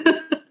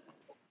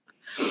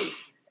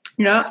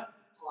 Yeah,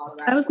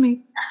 that was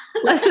me.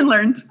 Lesson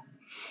learned.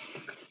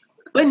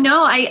 But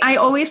no, I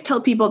always tell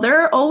people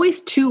there are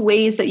always two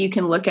ways that you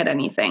can look at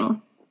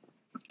anything.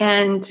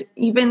 And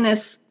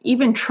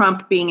even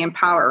Trump being in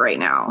power right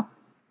now,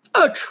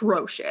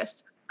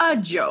 atrocious. A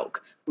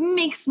joke,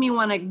 makes me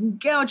want to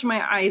gouge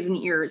my eyes and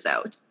ears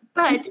out.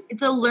 But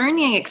it's a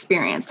learning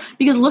experience,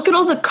 because look at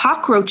all the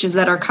cockroaches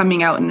that are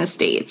coming out in the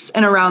States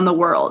and around the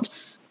world.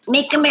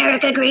 Make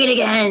America great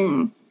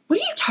again. What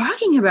are you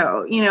talking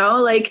about? You know,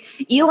 like,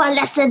 you are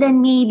lesser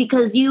than me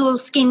because your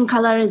skin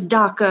color is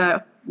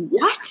darker.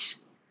 What?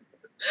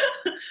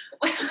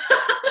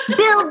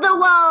 Build the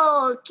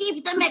wall.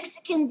 Keep the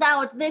Mexicans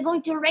out. They're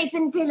going to rape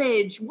and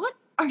pillage. What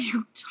are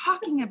you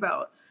talking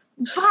about?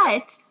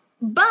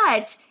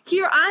 But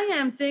here I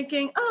am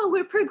thinking, oh,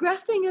 we're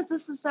progressing as a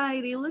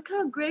society. Look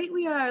how great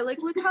we are. Like,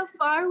 look how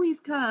far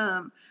we've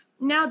come.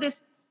 Now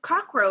this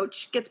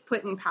cockroach gets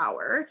put in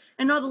power,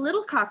 and all the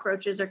little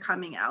cockroaches are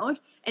coming out.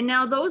 And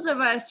now those of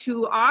us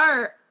who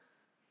are,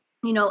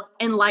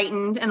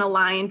 enlightened and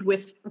aligned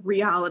with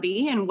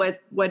reality and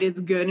what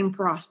is good and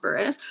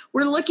prosperous,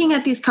 we're looking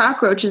at these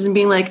cockroaches and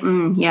being like,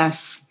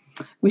 yes,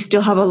 we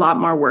still have a lot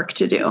more work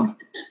to do.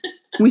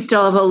 We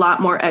still have a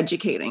lot more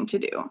educating to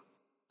do.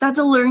 That's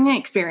a learning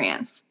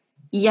experience.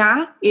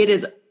 Yeah, it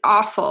is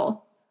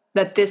awful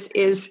that this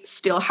is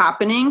still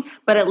happening,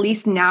 but at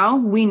least now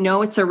we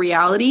know it's a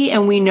reality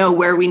and we know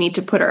where we need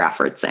to put our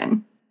efforts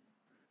in.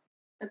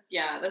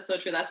 That's so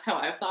true. That's how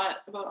I've thought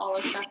about all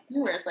this stuff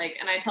too, where it's like,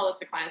 and I tell this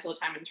to clients all the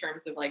time in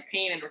terms of like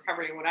pain and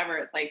recovery and whatever,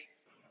 it's like,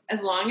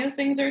 as long as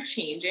things are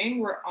changing,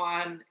 we're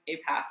on a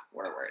path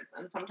forwards.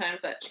 And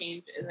sometimes that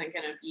change isn't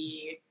going to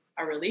be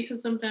a relief of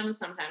symptoms.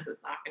 Sometimes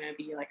it's not going to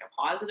be like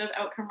a positive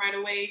outcome right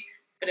away.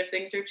 But if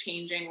things are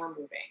changing, we're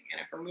moving.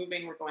 And if we're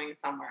moving, we're going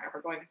somewhere. And if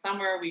we're going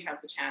somewhere, we have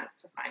the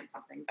chance to find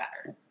something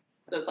better.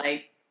 So it's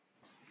like,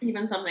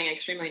 even something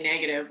extremely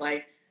negative,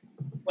 like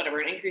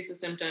whatever, an increase of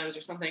symptoms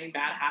or something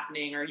bad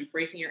happening, or you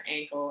breaking your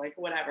ankle, like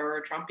whatever,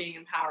 or Trump being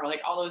in power, like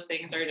all those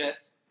things are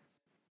just,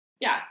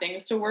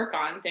 things to work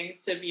on,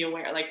 things to be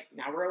aware. Like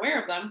now we're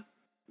aware of them.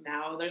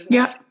 Now there's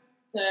enough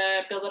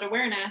to build that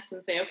awareness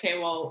and say, okay,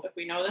 well, if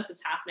we know this is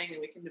happening, then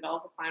we can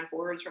develop a plan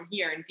forwards from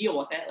here and deal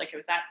with it. Like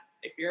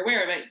if you're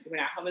aware of it, we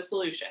now have a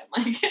solution.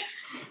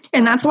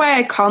 And that's why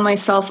I call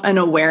myself an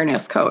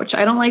awareness coach.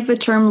 I don't like the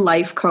term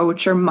life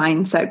coach or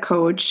mindset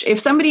coach. If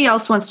somebody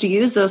else wants to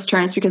use those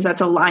terms because that's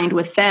aligned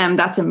with them,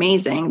 that's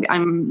amazing.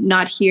 I'm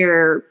not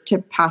here to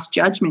pass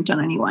judgment on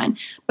anyone,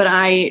 but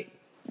I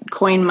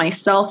coined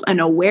myself an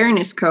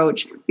awareness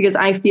coach because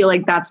I feel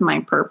like that's my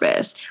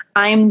purpose.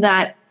 I'm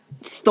that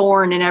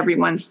thorn in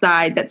everyone's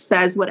side that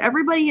says what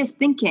everybody is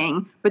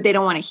thinking, but they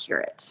don't want to hear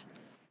it.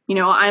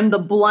 I'm the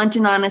blunt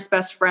and honest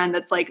best friend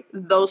that's like,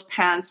 those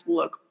pants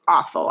look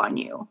awful on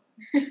you.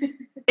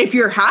 If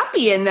you're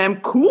happy in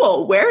them,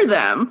 cool, wear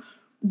them.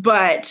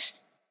 But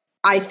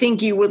I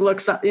think you would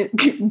look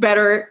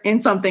better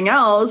in something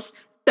else.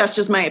 That's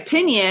just my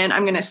opinion.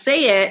 I'm going to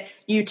say it.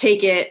 You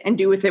take it and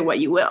do with it what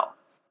you will.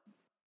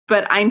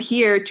 But I'm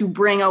here to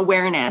bring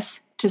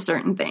awareness to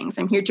certain things.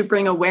 I'm here to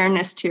bring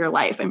awareness to your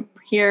life. I'm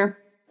here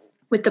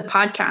with the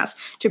podcast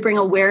to bring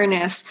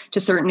awareness to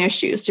certain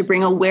issues, to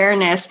bring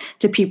awareness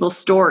to people's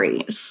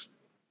stories.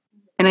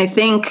 And I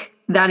think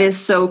that is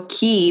so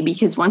key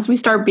because once we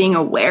start being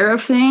aware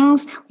of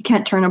things, we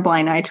can't turn a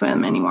blind eye to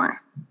them anymore.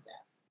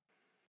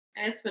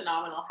 Yeah. And it's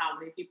phenomenal how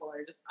many people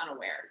are just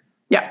unaware.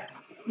 Yeah.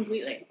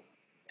 Completely.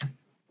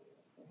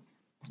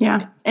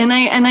 Yeah. And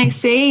I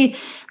say,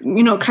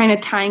 kind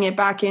of tying it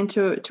back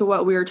into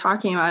what we were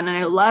talking about. And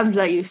I loved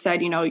that you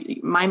said,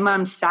 my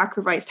mom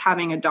sacrificed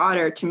having a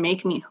daughter to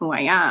make me who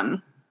I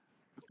am.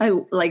 I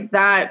like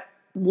that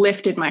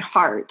lifted my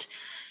heart.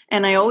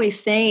 And I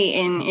always say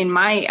in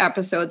my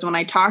episodes, when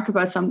I talk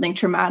about something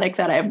traumatic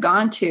that I've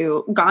gone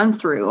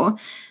through,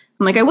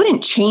 I'm like, I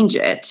wouldn't change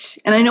it.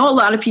 And I know a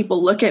lot of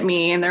people look at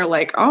me and they're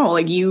like, oh,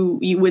 like you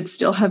would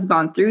still have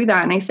gone through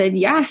that. And I said,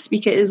 yes,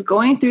 because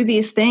going through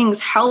these things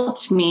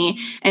helped me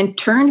and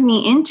turned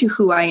me into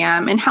who I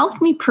am and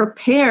helped me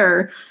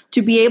prepare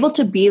to be able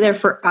to be there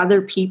for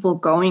other people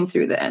going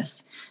through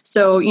this.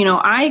 So,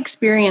 I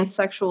experienced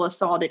sexual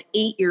assault at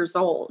 8 years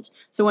old.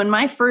 So when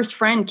my first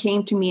friend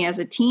came to me as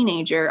a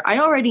teenager, I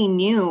already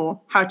knew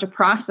how to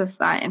process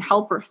that and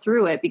help her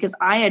through it because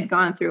I had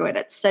gone through it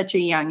at such a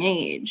young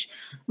age.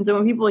 And so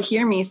when people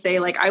hear me say,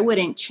 like, I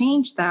wouldn't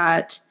change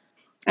that,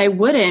 I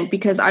wouldn't,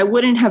 because I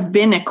wouldn't have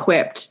been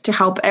equipped to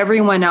help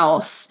everyone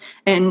else.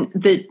 And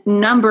the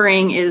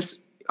numbering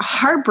is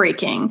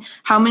heartbreaking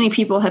how many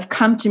people have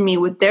come to me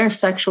with their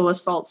sexual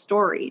assault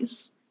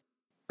stories.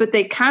 But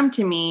they come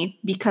to me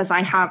because I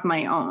have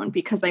my own,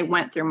 because I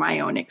went through my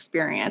own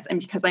experience.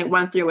 And because I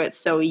went through it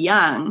so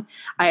young,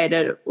 I had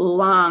a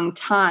long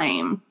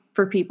time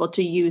for people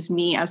to use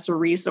me as a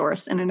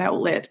resource and an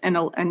outlet and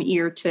an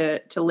ear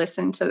to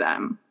listen to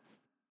them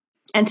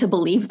and to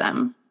believe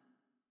them.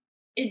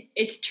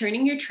 It's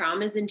turning your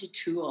traumas into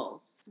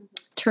tools.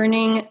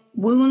 Turning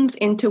wounds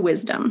into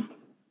wisdom.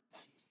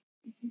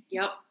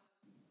 Yep.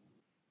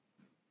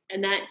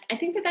 And that, I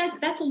think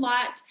that's a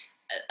lot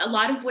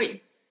of what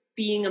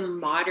being a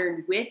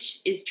modern witch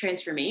is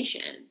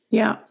transformation.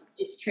 Yeah.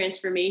 It's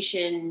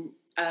transformation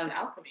of it's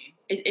alchemy.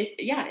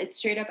 It's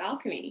straight up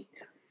alchemy.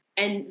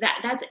 Yeah. And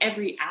that's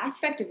every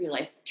aspect of your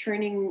life,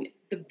 turning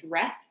the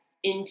breath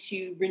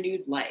into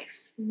renewed life,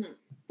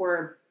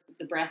 or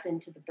the breath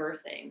into the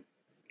birthing.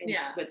 And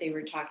that's what they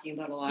were talking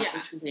about a lot,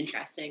 which was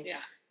interesting. Yeah.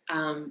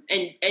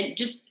 And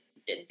just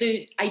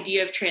the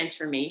idea of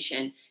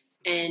transformation.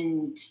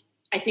 And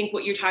I think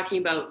what you're talking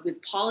about with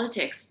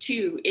politics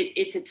too,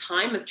 it's a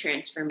time of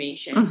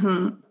transformation,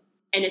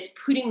 and it's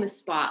putting the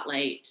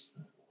spotlight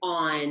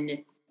on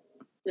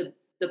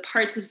the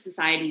parts of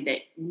society that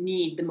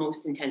need the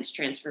most intense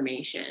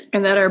transformation.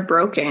 And that are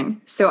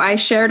broken. So I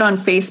shared on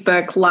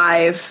Facebook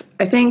Live,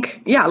 I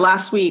think,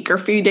 last week or a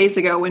few days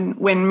ago when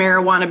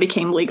marijuana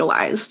became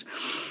legalized.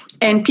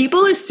 And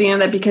people assume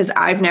that because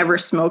I've never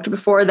smoked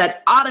before,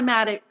 that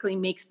automatically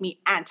makes me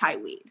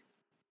anti-weed.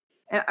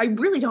 I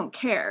really don't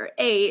care.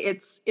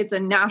 It's a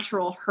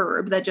natural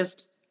herb that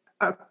just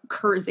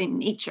occurs in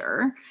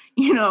nature,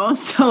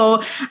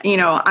 so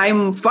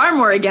I'm far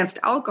more against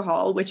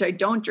alcohol, which I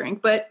don't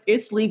drink, but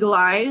it's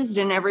legalized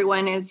and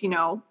everyone is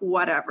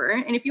whatever,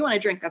 and if you want to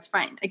drink, that's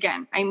fine.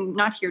 Again, I'm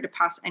not here to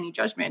pass any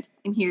judgment.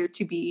 I'm here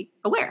to be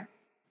aware.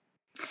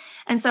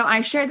 And so I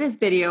shared this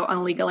video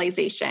on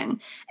legalization,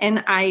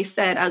 and I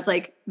was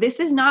like, this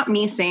is not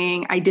me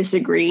saying I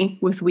disagree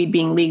with weed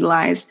being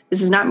legalized.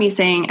 This is not me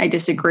saying I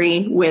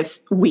disagree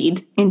with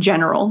weed in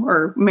general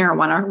or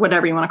marijuana or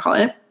whatever you want to call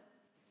it.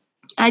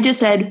 I just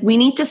said, we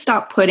need to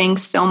stop putting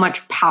so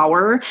much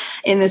power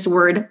in this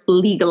word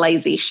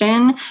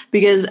legalization,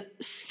 because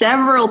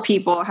several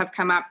people have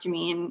come up to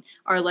me and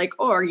are like,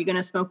 oh, are you going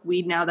to smoke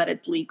weed now that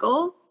it's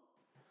legal?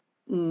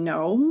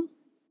 No.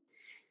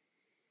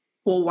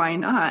 Well, why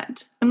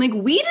not? I'm like,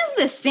 weed is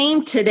the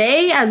same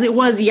today as it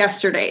was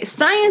yesterday.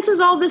 Science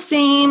is all the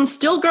same,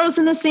 still grows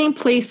in the same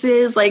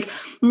places. Like,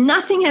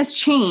 nothing has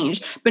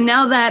changed. But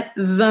now that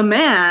the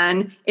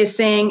man is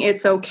saying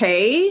it's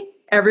okay,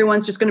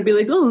 everyone's just going to be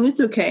like, oh, it's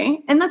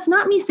okay. And that's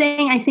not me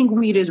saying I think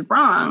weed is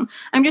wrong.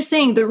 I'm just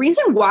saying the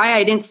reason why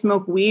I didn't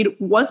smoke weed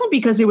wasn't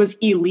because it was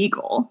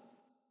illegal.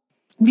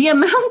 The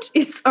amount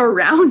it's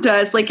around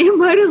us, like, it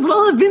might as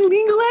well have been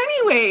legal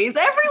anyways.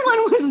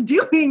 Everyone was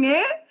doing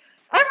it.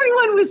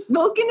 Everyone was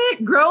smoking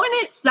it, growing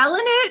it,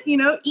 selling it,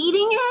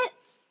 eating it,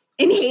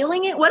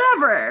 inhaling it,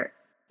 whatever.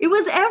 It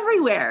was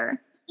everywhere.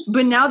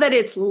 But now that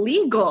it's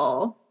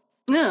legal,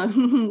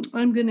 I'm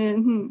going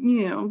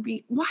to,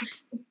 be,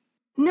 what?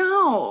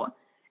 No.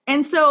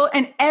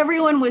 And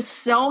everyone was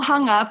so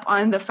hung up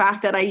on the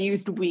fact that I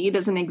used weed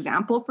as an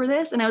example for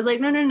this. And I was like,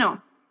 no.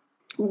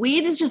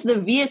 Weed is just the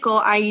vehicle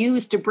I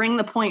use to bring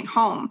the point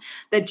home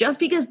that just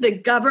because the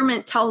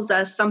government tells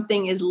us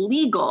something is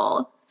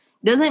legal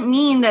doesn't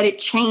mean that it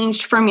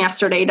changed from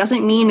yesterday.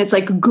 Doesn't mean it's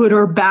like good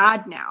or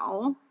bad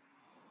now.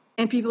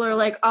 And people are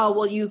like, oh,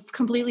 well, you've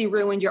completely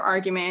ruined your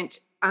argument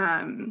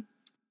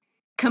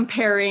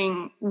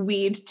comparing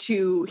weed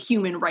to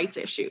human rights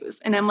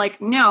issues. And I'm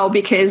like, no,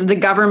 because the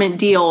government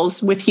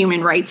deals with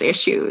human rights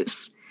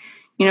issues.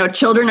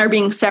 Children are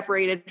being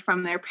separated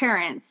from their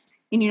parents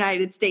in the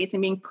United States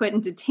and being put in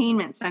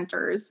detainment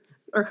centers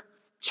or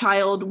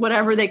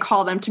whatever they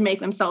call them, to make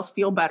themselves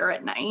feel better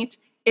at night.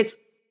 It's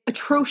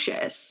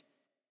atrocious.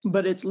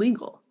 But it's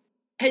legal.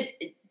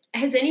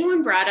 Has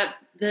anyone brought up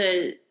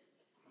the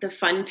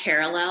fun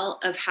parallel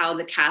of how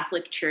the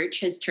Catholic Church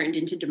has turned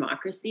into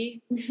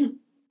democracy?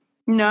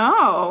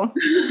 No.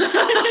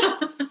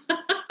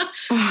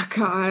 Oh,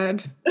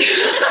 God.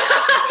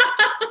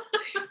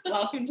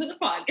 Welcome to the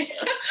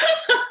podcast.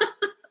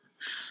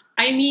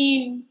 I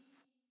mean,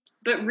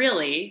 but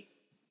really,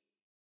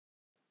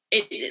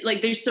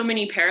 it there's so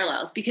many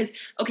parallels because,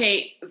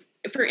 okay,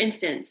 for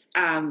instance,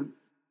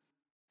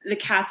 the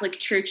Catholic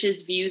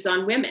Church's views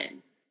on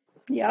women.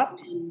 Yep.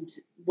 And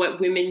what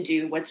women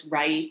do, what's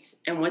right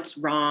and what's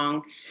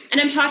wrong.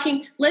 And I'm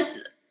talking,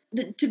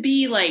 to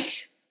be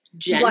like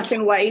gentle. Black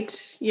and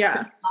white.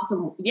 Yeah.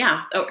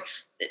 Yeah.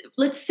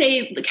 Let's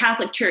say the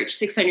Catholic Church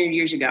 600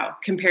 years ago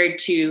compared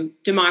to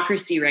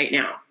democracy right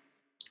now.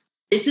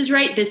 This is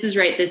right. This is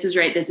right. This is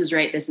right. This is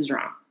right. This is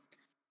wrong.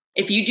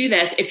 If you do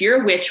this, if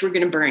you're a witch, we're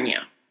going to burn you.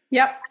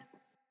 Yep.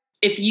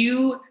 If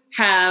you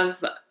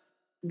have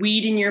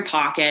weed in your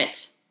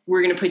pocket,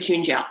 we're going to put you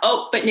in jail.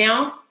 Oh, but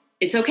now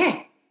it's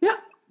okay. Yeah.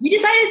 We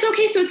decided it's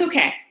okay, so it's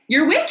okay.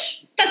 You're a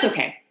witch? That's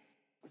okay.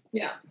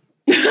 Yeah.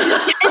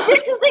 And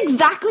this is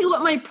exactly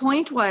what my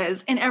point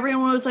was. And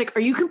everyone was like,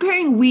 are you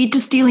comparing weed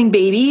to stealing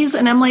babies?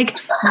 And I'm like,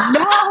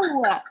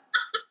 no.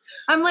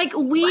 I'm like,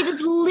 weed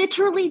is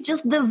literally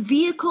just the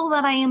vehicle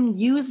that I am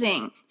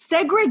using.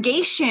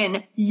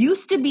 Segregation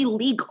used to be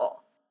legal.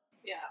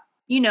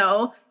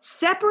 Yeah.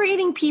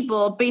 Separating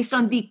people based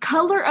on the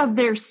color of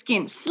their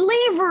skin.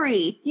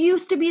 Slavery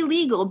used to be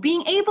legal.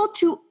 Being able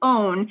to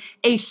own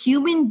a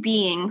human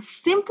being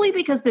simply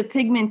because the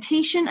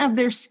pigmentation of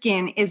their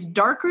skin is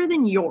darker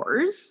than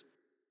yours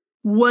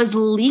was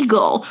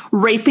legal.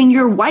 Raping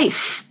your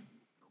wife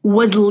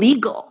was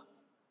legal.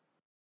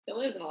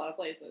 Still is in a lot of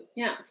places.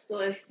 Yeah, it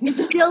still is. It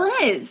still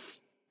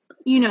is,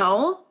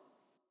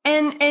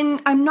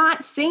 And I'm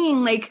not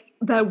saying like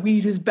that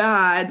weed is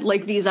bad,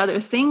 like these other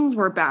things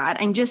were bad.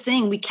 I'm just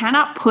saying we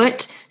cannot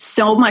put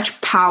so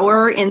much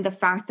power in the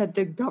fact that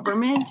the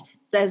government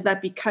says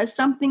that because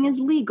something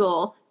is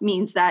legal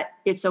means that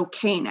it's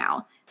okay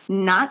now.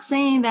 Not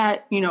saying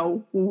that,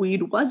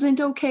 weed wasn't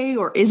okay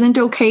or isn't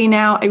okay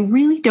now. I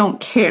really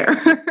don't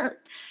care.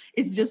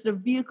 It's just a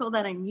vehicle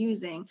that I'm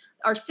using.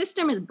 Our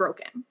system is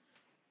broken.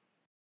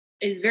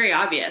 It's very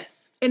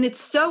obvious. And it's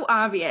so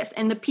obvious.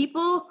 And the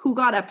people who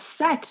got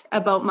upset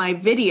about my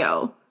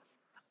video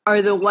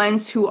are the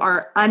ones who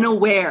are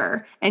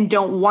unaware and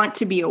don't want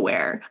to be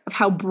aware of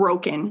how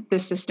broken the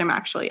system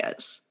actually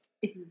is.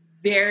 It's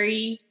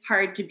very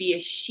hard to be a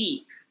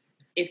sheep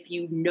if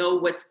you know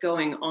what's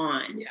going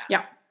on.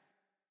 Yeah.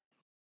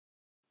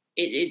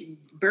 It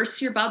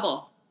bursts your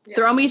bubble. Yeah.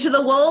 Throw me to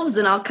the wolves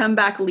and I'll come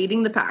back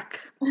leading the pack.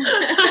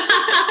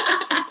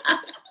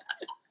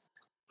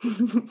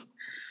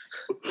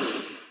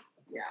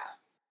 Yeah.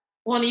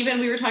 Well, and even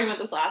we were talking about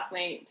this last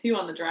night too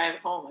on the drive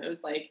home. It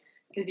was like,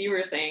 because you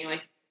were saying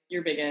like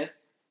your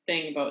biggest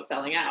thing about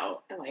selling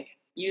out and like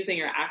using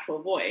your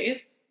actual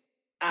voice.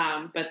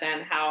 But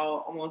then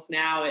how almost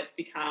now it's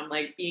become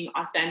like being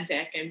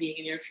authentic and being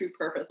in your true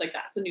purpose. Like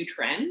that's the new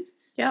trend.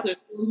 Yep. So there's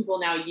people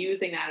now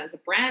using that as a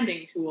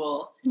branding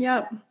tool.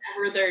 Yep.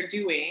 Whatever they're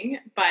doing.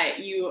 But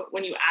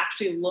when you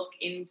actually look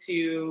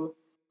into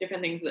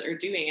different things that they're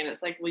doing, and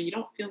it's like, well, you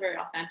don't feel very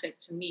authentic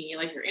to me.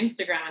 Like your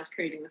Instagram is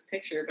creating this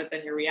picture, but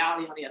then your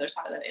reality on the other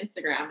side of that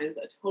Instagram is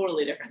a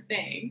totally different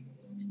thing.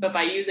 But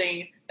by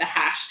using the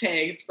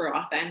hashtags for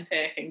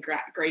authentic and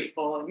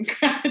grateful and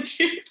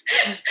gratitude,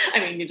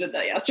 I mean, you did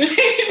that yesterday.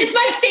 It's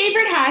my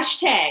favorite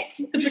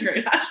hashtag. It's a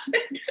great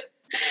hashtag.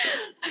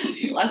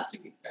 Do less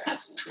to be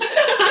stressed.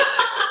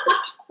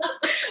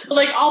 But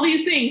like all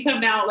these things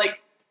have now, like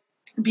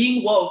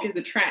being woke is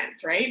a trend,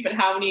 right? But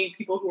how many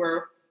people who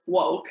are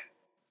woke,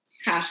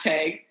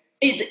 hashtag,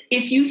 it's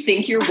if you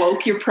think you're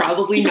woke, you're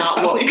probably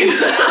not woke.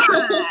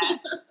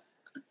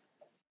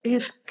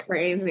 It's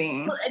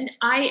crazy. Well, and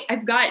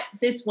I've got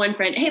this one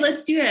friend. Hey,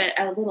 let's do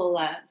a little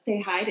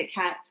say hi to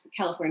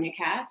California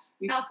Cat.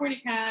 California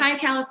Cat. Hi,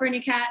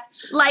 California Cat.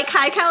 Like,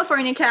 hi,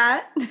 California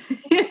Cat.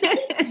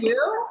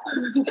 You?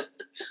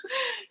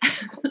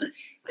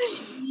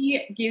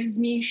 She gives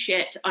me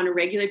shit on a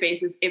regular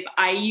basis if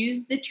I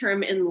use the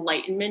term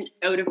enlightenment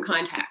out of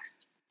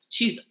context.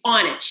 She's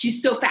on it.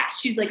 She's so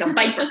fast. She's like a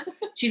viper.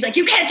 She's like,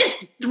 you can't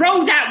just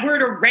throw that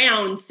word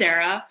around,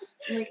 Sarah.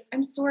 I'm like,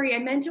 I'm sorry, I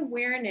meant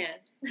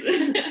awareness.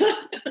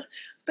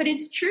 But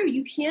it's true.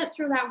 You can't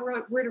throw that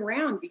word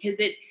around because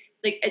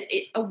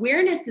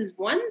awareness is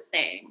one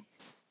thing.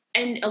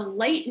 And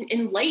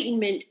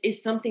enlightenment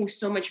is something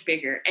so much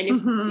bigger. And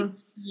if we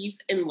achieve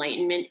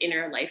enlightenment in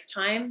our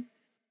lifetime,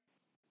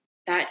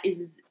 that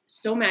is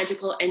so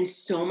magical and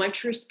so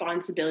much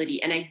responsibility.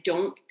 And I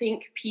don't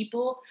think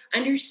people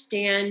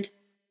understand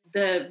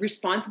the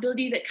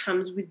responsibility that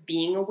comes with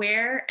being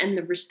aware and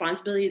the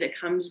responsibility that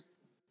comes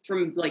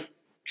from like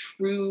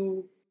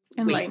true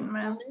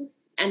enlightenment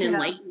and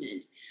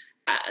enlightenment.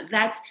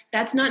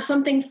 That's not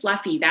something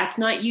fluffy. That's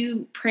not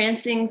you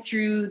prancing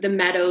through the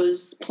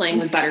meadows playing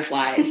with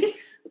butterflies.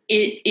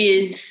 It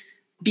is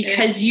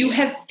because you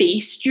have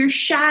faced your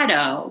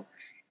shadow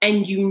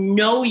and you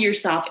know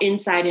yourself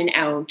inside and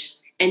out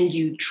and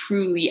you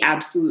truly,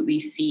 absolutely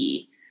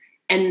see.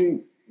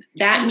 And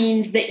that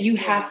means that you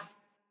have...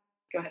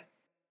 Go ahead.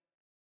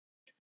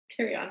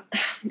 Carry on.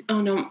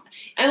 Oh, no.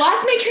 I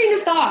lost my train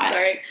of thought.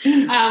 Sorry.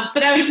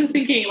 But I was just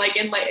thinking, like,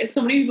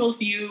 so many people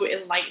view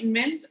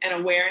enlightenment and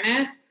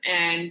awareness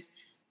and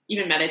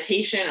even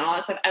meditation and all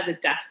that stuff as a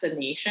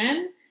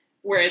destination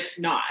where it's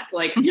not.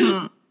 Like,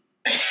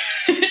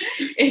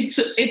 it's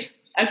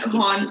a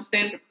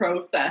constant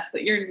process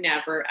that you're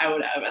never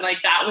out of. And, like,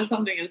 that was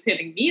something that was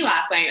hitting me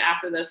last night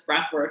after this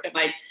breath work and,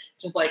 like,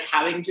 just, like,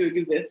 having to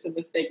exist in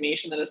the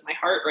stagnation that is my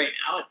heart right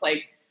now. It's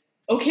like,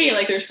 okay,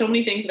 like there's so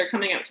many things that are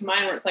coming up to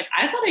mind where it's like,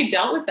 I thought I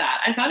dealt with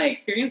that. I thought I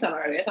experienced that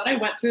already. I thought I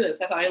went through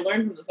this. I thought I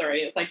learned from this already.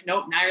 It's like,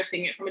 nope, now you're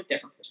seeing it from a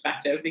different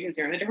perspective because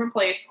you're in a different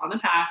place on the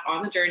path,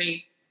 on the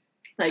journey.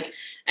 Like,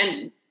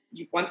 and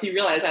once you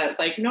realize that, it's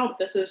like, nope,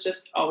 this is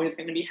just always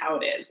going to be how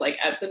it is. Like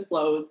ebbs and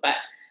flows, but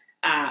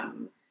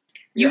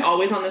you're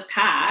always on this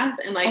path.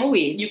 And like,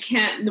 always. You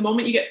can't, the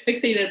moment you get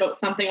fixated about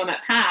something on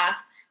that path,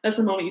 that's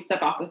the moment you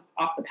step off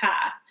the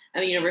path.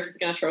 And the universe is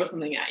going to throw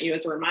something at you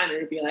as a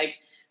reminder to be like,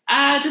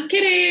 just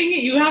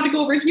kidding. You have to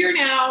go over here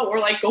now, or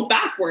like go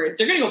backwards.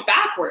 You're going to go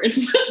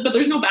backwards, but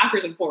there's no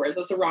backwards and forwards.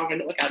 That's the wrong way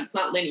to look at it. It's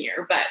not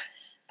linear, but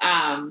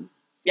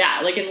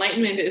yeah, like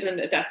enlightenment isn't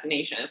a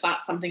destination. It's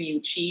not something you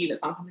achieve.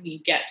 It's not something you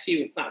get to.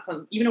 It's not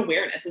even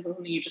awareness is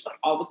something you just like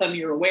all of a sudden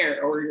you're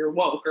aware or you're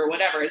woke or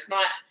whatever. It's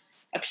not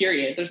a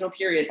period. There's no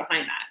period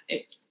behind that.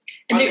 It's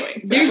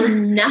there's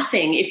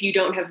nothing if you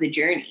don't have the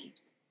journey.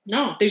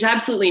 No, there's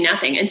absolutely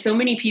nothing. And so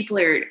many people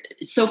are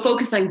so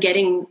focused on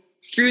getting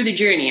through the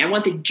journey. I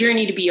want the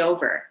journey to be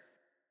over.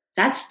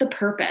 That's the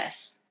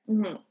purpose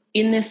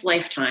in this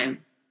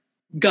lifetime.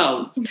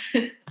 Go.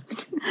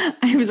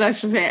 I was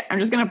actually saying, I'm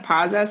just going to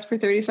pause us for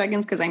 30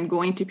 seconds because I'm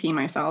going to pee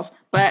myself.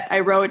 But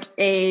I wrote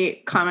a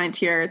comment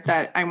here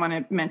that I want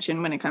to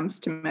mention when it comes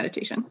to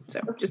meditation.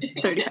 So just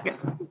 30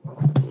 seconds.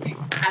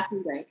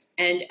 Bathroom break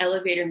and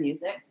elevator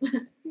music. I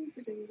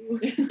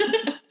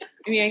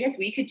mean, I guess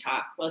we could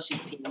talk while she's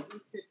peeing. We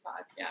could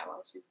talk, yeah,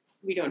 while she's...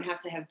 We don't have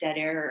to have dead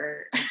air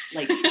or,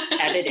 like,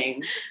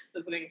 editing.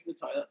 Listening to the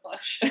toilet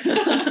flush.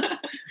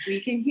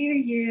 We can hear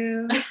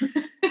you.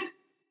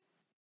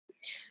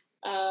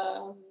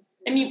 I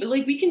mean,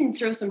 like, we can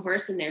throw some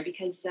horse in there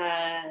because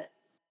I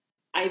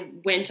I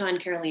went on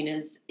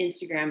Carolina's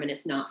Instagram and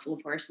it's not full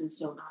of horses.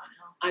 So no.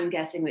 I'm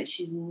guessing that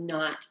she's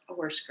not a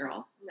horse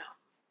girl.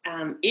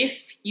 No. If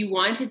you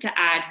wanted to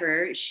add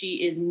her,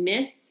 she is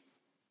Miss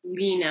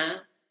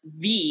Lena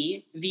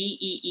V,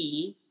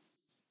 V-E-E,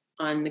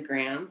 on the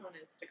gram. On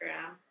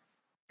Instagram.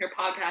 Her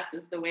podcast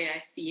is The Way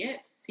I See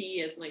It. C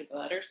is like the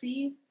letter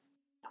C,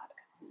 not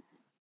S.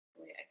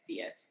 The Way I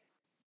See It.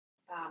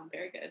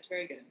 Very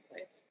good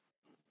insight.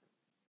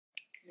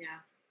 Yeah.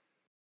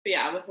 But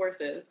yeah, with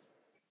horses,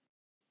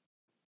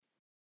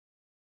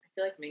 I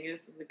feel like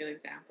Mingus is a good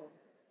example.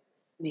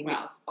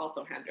 Well,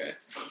 also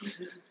Hendrix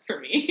for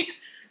me.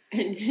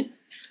 And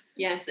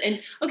yes.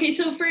 And okay,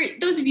 so for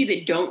those of you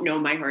that don't know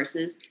my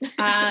horses,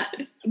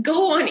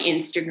 go on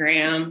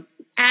Instagram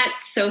at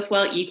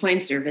Southwell Equine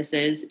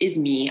Services is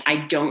me.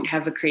 I don't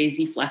have a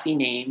crazy fluffy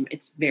name.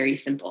 It's very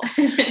simple.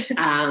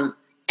 And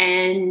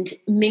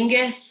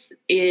Mingus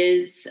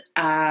is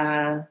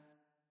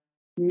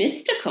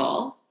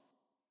mystical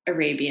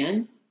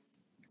Arabian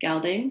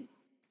gelding.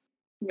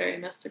 Very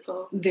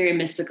mystical. Very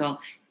mystical.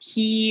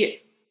 He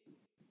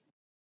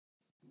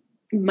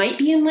might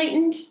be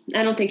enlightened.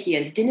 I don't think he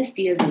is.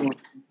 Dynasty is enlightened.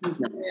 He's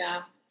not.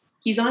 Yeah.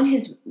 He's on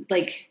his,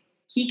 like,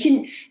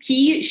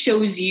 he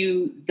shows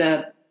you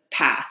the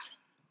path.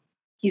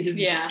 He's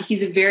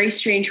a very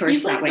strange horse.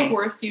 He's like that way. The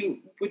horse you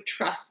would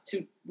trust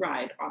to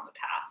ride on the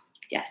path.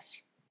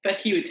 Yes. But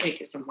he would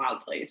take you some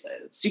wild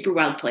places. Super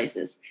wild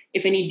places.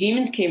 If any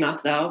demons came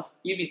up, though,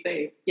 you'd be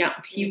safe. Yeah,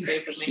 he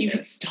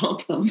would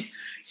stomp them.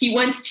 He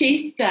once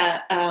chased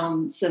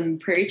some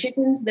prairie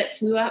chickens that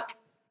flew up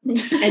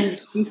and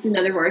spooked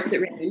another horse that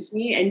ran into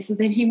me. And so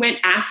then he went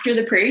after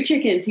the prairie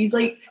chickens. He's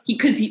like,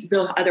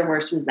 the other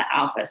horse was the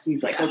alpha. So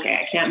he's like, okay,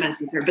 I can't mess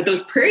with her. But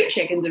those prairie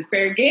chickens are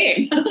fair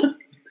game.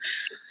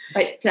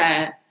 But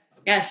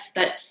yes,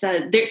 that's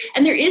there.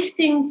 And there is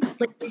things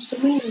like there's so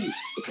many.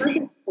 It's not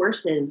just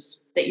horses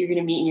that you're going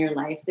to meet in your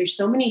life. There's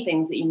so many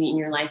things that you meet in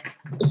your life.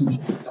 It can be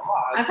a dog.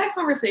 I've had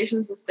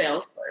conversations with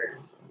sales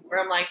clerks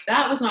where I'm like,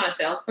 that was not a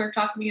sales clerk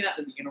talking to me. That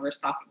was the universe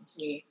talking to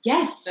me.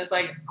 Yes. And it's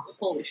like,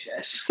 holy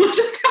shit, what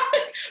just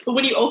happened? But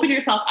when you open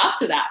yourself up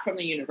to that from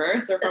the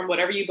universe or from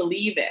whatever you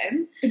believe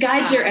in, the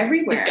guides are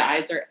everywhere. The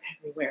guides are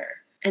everywhere,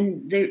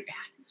 and they're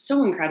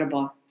so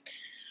incredible.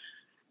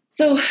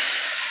 So,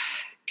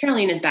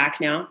 Carolina's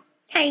back now.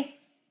 Hi.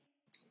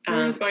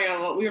 What was going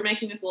on? Well, we were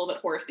making this a little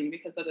bit horsey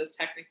because it is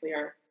technically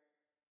our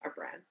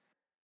brand.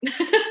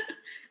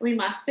 We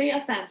must stay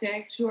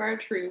authentic to our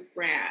true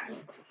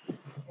brands.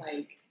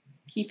 Like,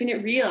 keeping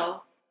it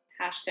real.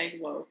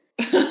 #woke.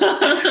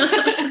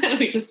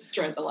 We just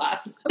destroyed the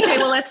last. Okay,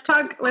 well let's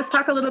talk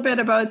a little bit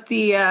about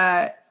the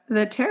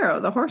tarot,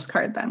 the horse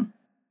card then.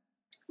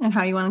 And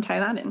how you want to tie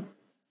that in.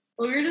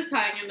 Well, we were just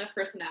tying in the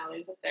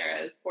personalities of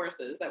Sarah's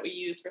horses that we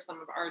use for some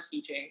of our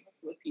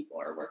teachings with people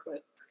or work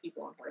with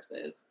people on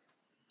horses.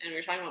 And we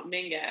were talking about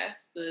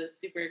Mingus, the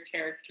super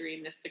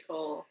charactery,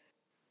 mystical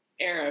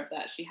Arab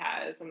that she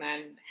has, and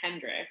then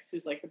Hendrix,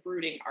 who's like the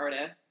brooding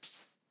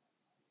artist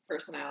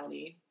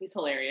personality. He's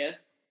hilarious.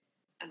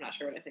 I'm not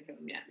sure what I think of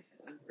him yet because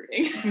I'm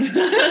brooding.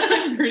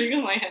 I'm brooding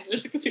on my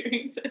Hendrix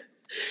experiences.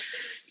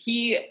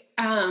 He's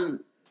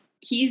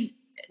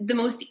the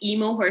most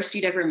emo horse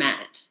you'd ever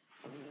met.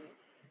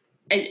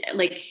 And,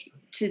 like,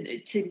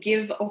 to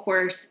give a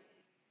horse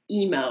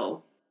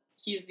emo.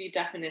 He's the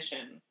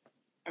definition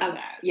of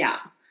that. Yeah.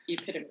 The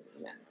epitome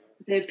of it.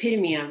 The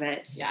epitome of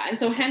it. Yeah. And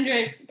so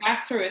Hendrix,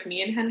 backstory with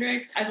me and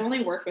Hendrix, I've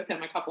only worked with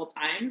him a couple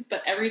times,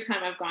 but every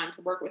time I've gone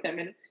to work with him,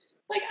 and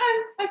like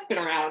I've been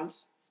around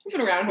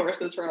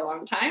horses for a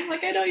long time.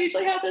 Like, I don't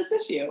usually have this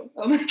issue.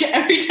 I'm like,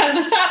 every time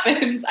this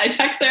happens, I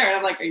text Sarah and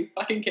I'm like, are you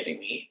fucking kidding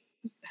me?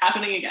 This is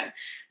happening again.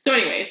 So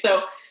anyway,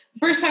 the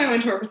first time I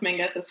went to work with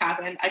Mingus, this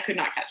happened. I could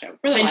not catch up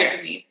for the life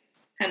of me.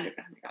 Hendrix.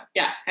 Oh my God.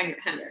 Yeah,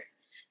 Hendrix.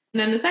 And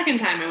then the second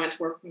time I went to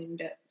work with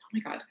Mingus, oh my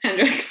God,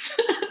 Hendrix.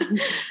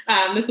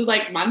 This was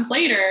like months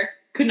later,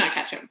 could not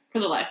catch him for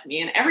the life of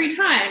me. And every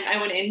time I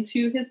went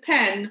into his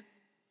pen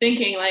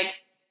thinking like,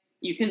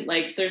 you can,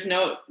 like, there's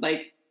no,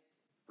 like,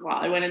 well,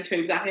 I went into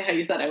exactly how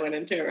you said I went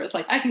into it. It was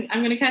like, I'm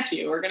going to catch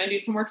you. We're going to do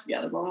some work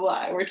together, blah, blah,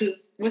 blah. Which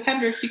is, with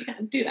Hendrix, you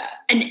can't do that.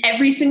 And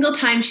every single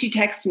time she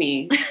texts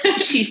me,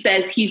 she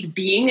says he's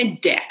being a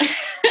dick.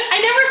 I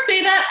never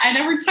say that. I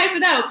never type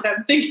it out, but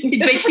I'm thinking.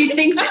 But she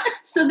thinks it.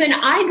 So then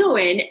I go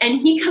in and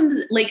he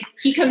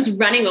comes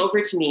running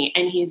over to me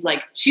and he's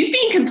like, she's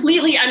being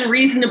completely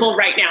unreasonable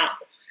right now.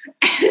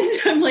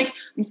 And I'm like,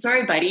 I'm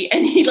sorry, buddy.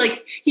 And he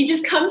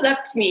just comes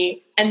up to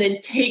me and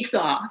then takes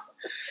off.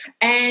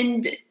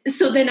 And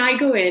so then I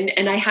go in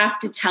and I have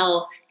to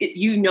tell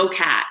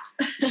Kat,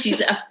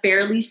 she's a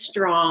fairly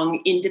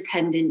strong,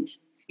 independent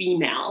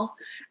female.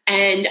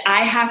 And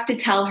I have to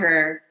tell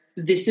her,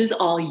 this is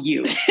all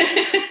you.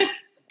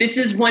 This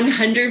is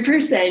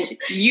 100%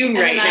 you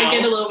right now. And I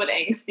get a little bit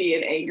angsty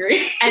and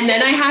angry. And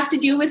then I have to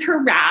deal with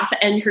her wrath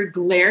and her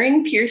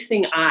glaring,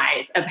 piercing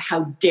eyes of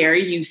how dare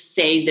you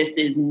say this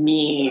is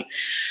me.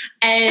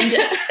 And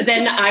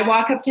then I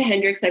walk up to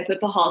Hendrix, I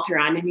put the halter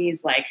on, and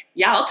he's like,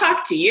 yeah, I'll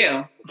talk to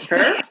you.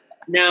 Her?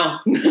 No.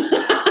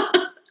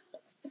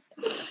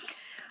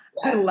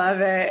 I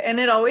love it. And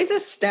it always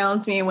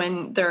astounds me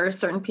when there are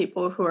certain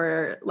people who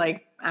are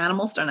like,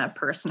 animals don't have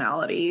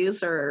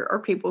personalities,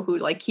 or people who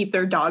like keep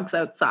their dogs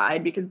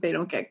outside because they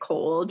don't get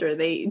cold or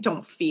they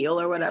don't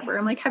feel or whatever.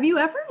 I'm like, have you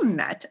ever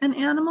met an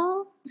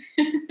animal?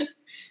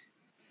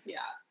 Yeah.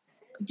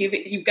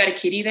 You've got a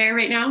kitty there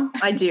right now?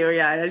 I do,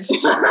 yeah. It's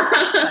just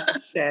such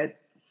a shit.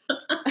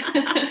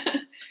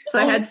 So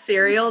I had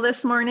cereal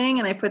this morning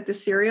and I put the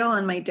cereal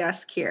on my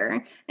desk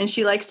here, and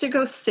she likes to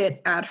go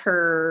sit at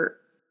her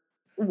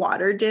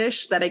water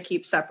dish that I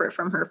keep separate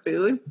from her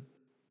food.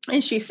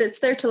 And she sits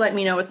there to let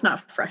me know it's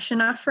not fresh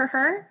enough for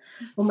her.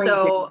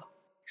 So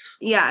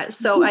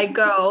I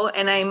go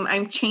and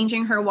I'm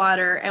changing her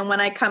water, and when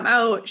I come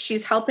out,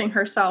 she's helping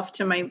herself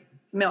to my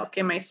milk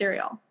and my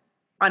cereal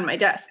on my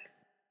desk.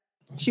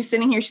 She's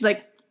sitting here, she's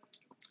like,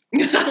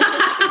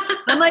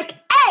 I'm like,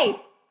 hey,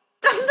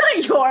 that's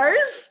not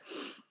yours.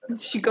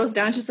 She goes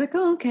down, she's like,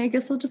 oh, okay, I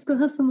guess I'll just go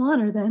have some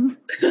water then.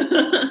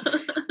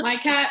 My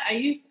cat,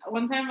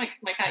 one time, like,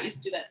 my cat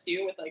used to do that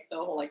too with like the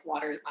whole like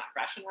water is not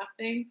fresh enough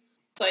thing.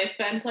 So I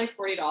spent like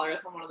 $40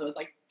 on one of those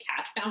like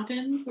cat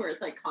fountains where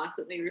it's like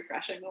constantly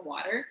refreshing the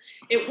water.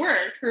 It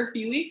worked for a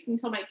few weeks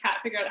until my cat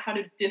figured out how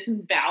to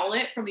disembowel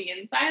it from the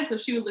inside. So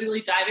she would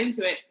literally dive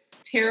into it,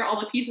 tear all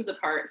the pieces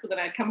apart. So then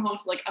I'd come home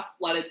to like a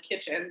flooded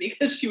kitchen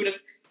because she would have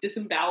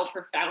disemboweled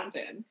her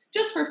fountain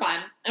just for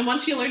fun. And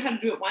once she learned how to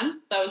do it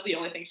once, that was the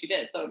only thing she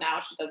did. So now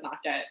she does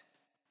not get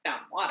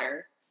fountain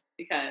water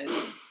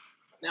because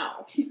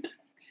no.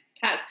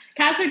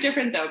 Cats are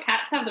different though.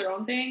 Cats have their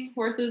own thing.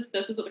 Horses,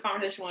 this is what the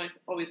conversation we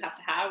always have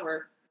to have,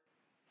 where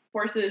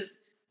horses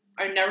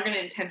are never going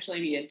to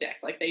intentionally be a dick.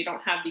 Like, they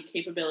don't have the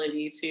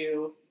capability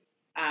to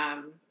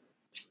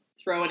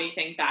throw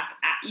anything back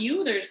at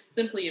you. There's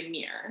simply a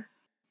mirror,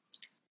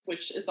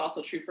 which is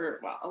also true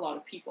for a lot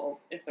of people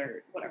if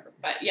they're whatever.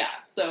 But yeah,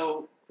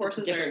 so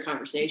horses are a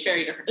conversation.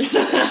 Very different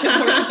conversation.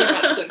 Horses are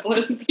much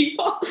simpler than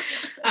people.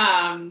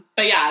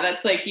 But yeah,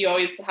 that's like, you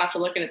always have to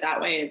look at it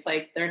that way. It's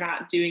like, they're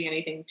not doing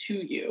anything to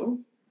you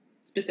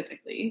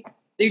specifically.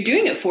 They're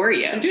doing it for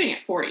you. They're doing it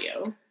for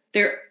you.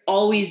 They're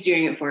always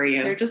doing it for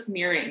you. They're just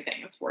mirroring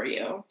things for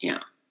you. Yeah.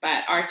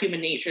 But our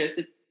human nature is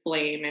to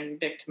blame and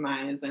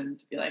victimize and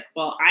to be like,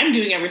 well, I'm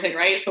doing everything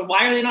right, so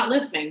why are they not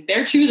listening?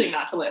 They're choosing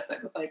not to listen.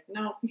 It's like,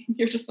 no,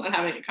 you're just not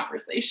having a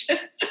conversation.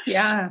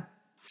 Yeah.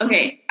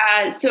 Okay.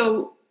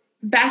 So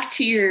back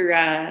to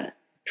your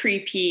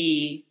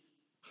pre-P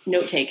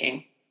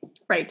note-taking.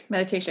 Right.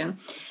 Meditation.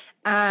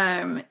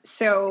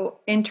 So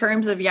in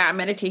terms of,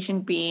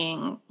 meditation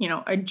being,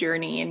 a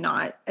journey and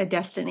not a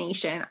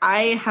destination,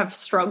 I have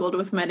struggled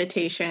with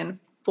meditation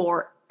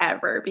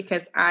forever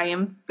because I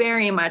am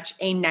very much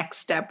a next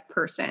step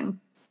person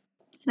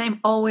and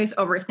I'm always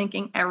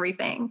overthinking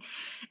everything.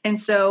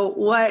 And so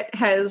what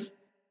has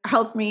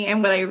helped me,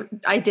 and what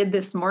I did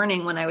this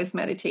morning when I was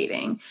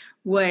meditating,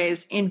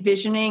 was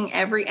envisioning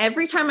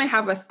every time I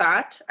have a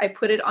thought, I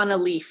put it on a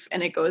leaf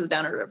and it goes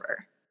down a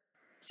river.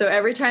 So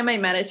every time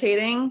I'm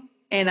meditating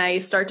and I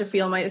start to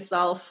feel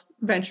myself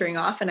venturing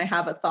off and I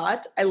have a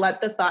thought, I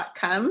let the thought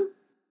come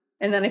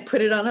and then I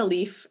put it on a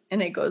leaf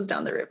and it goes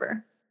down the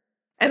river.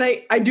 And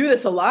I do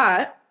this a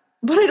lot,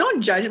 but I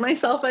don't judge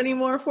myself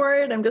anymore for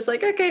it. I'm just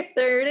like, okay,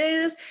 there it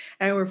is.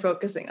 And we're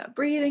focusing on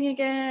breathing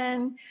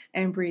again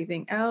and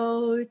breathing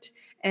out.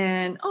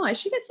 And, I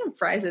should get some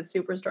fries at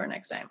Superstore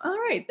next time. All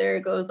right, there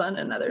it goes on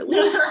another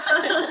leaf.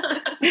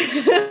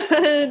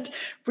 And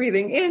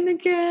breathing in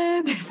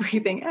again, and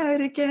breathing out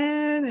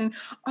again. And,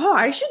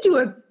 I should do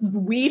a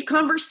weed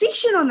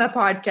conversation on the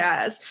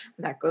podcast.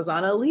 That goes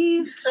on a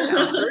leaf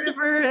down the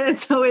river. And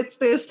so it's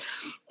this.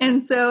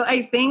 And so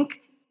I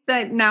think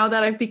that now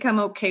that I've become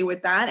okay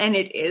with that, and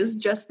it is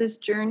just this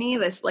journey,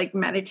 this like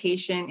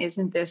meditation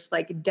isn't this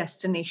like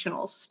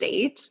destinational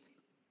state,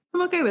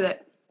 I'm okay with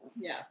it.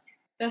 Yeah.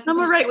 I'm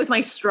all right with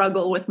my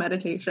struggle with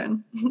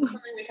meditation. Something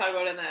we talk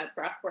about in the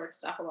breathwork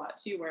stuff a lot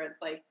too, where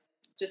it's like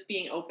just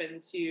being open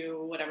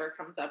to whatever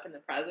comes up in the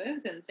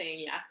present and saying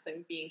yes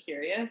and being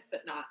curious,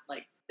 but not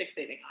like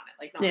fixating on it,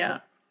 like not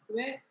to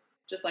it,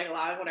 just like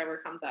allowing whatever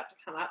comes up to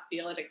come up,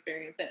 feel it,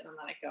 experience it, and then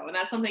let it go. And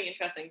that's something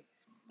interesting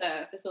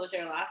the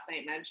facilitator last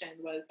night mentioned,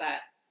 was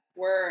that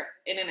we're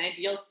in an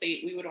ideal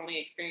state, we would only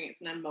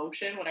experience an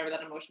emotion, whatever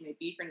that emotion may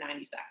be, for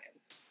 90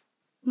 seconds.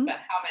 Mm-hmm. But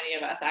how many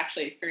of us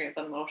actually experience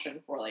an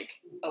emotion for like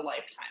a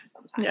lifetime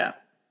sometimes? Yeah.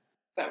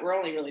 But we're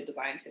only really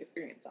designed to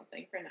experience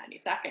something for 90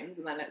 seconds,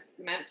 and then it's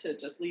meant to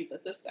just leave the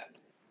system.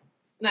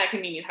 And that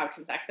can mean you have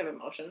consecutive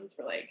emotions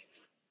for like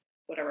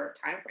whatever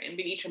time frame,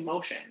 but each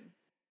emotion,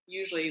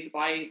 usually the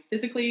body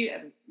physically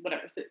and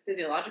whatever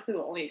physiologically,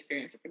 will only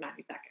experience it for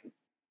 90 seconds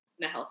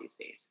in a healthy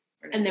state.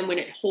 And then when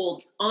it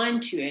holds on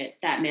to it,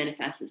 that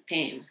manifests as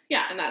pain.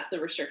 Yeah, and that's the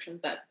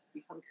restrictions that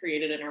become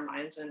created in our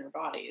minds and in our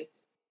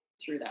bodies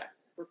through that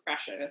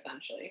repression,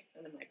 essentially,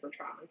 and the micro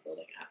trauma is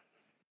building up,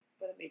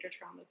 or the major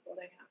trauma is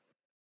building up.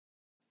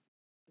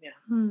 Yeah.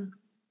 And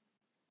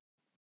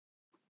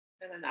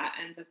then that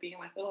ends up being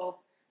like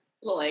little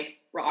like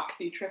rocks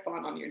you trip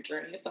on your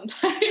journey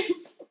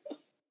sometimes.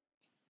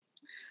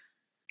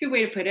 Good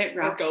way to put it.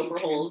 Or Rocks go you for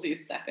turn. holes you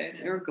step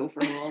in. Or go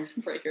for holes.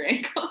 Break your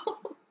ankle.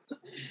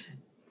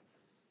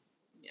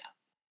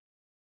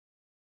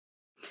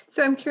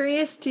 So I'm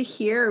curious to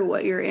hear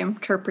what your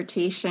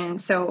interpretation.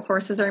 So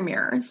horses are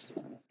mirrors.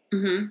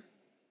 Mm-hmm.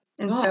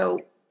 And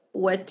so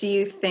what do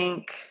you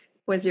think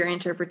was your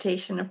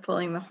interpretation of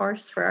pulling the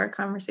horse for our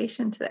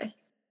conversation today?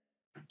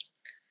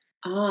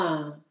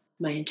 My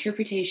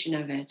interpretation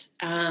of it.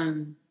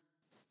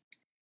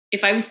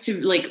 If I was to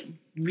like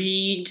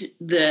read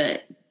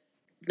the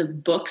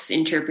book's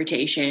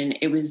interpretation,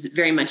 it was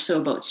very much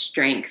so about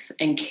strength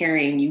and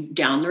carrying you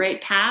down the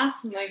right path.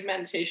 Like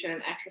meditation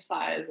and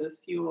exercise as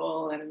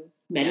fuel, and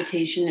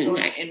meditation and and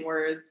going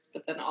inwards,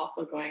 but then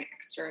also going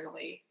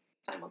externally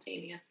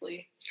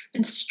simultaneously.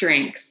 And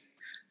strength.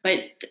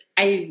 But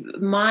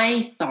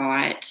my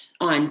thought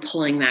on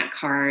pulling that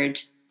card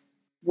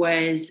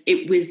was,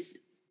 it was,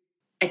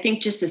 I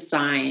think, just a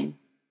sign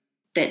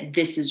that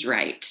this is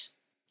right.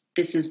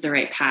 This is the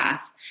right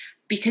path.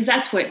 Because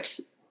that's what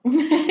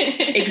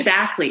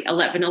exactly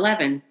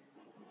 11:11.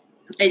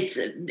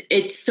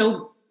 It's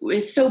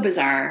so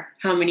bizarre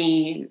how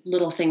many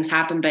little things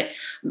happen, but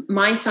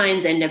my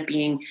signs end up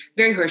being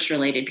very horse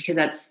related, because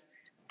that's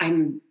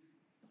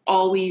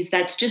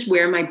just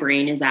where my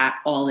brain is at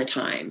all the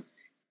time.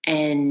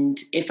 And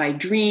if I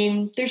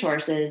dream, there's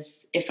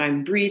horses. If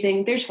I'm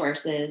breathing, there's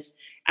horses.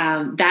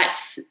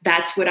 That's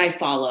what I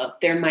follow.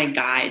 They're my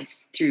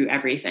guides through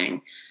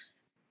everything.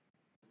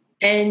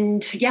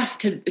 And yeah,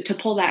 to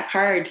pull that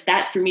card,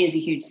 that for me is a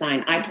huge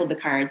sign. I pulled the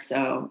card,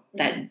 so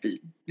that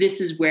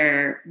this is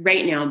where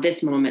right now,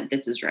 this moment,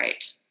 this is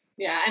right.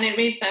 Yeah, and it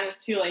made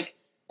sense too. Like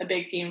a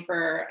big theme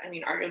for, I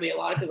mean, arguably a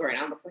lot of people right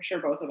now, but for sure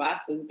both of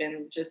us, has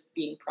been just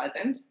being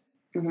present,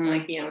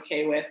 like being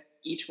okay with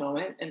each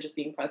moment and just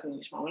being present in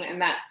each moment.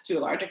 And that's to a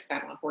large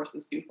extent what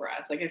horses do for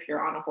us. Like if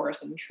you're on a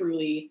horse and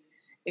truly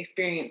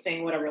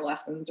experiencing whatever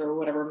lessons or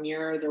whatever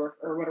mirror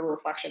or whatever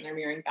reflection they're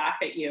mirroring back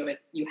at you,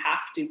 you have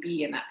to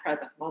be in that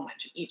present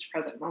moment. Each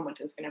present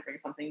moment is going to bring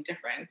something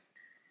different.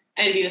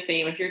 And it'd be the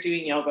same if you're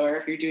doing yoga or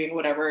if you're doing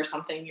whatever,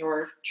 something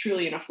you're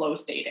truly in a flow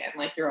state in.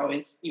 Like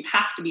you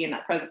have to be in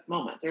that present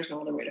moment. There's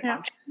no other way to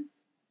function.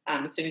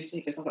 As soon as you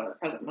take yourself out of the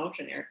present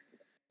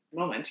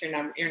moment,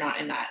 you're not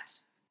in that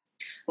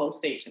flow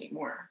state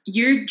anymore.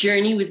 Your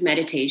journey with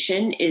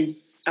meditation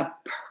is a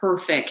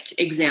perfect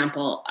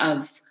example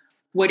of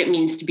what it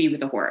means to be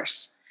with a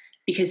horse,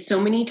 because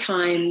so many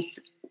times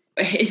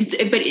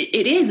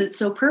it's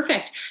so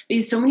perfect,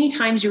 because so many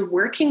times you're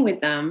working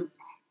with them.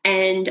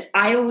 And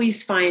I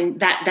always find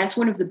that that's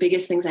one of the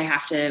biggest things I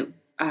have to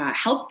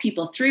help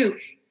people through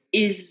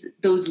is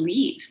those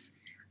leaves.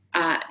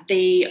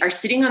 They are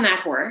sitting on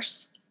that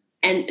horse.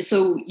 And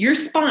so your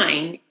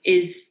spine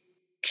is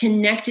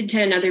connected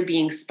to another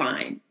being's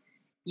spine.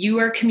 You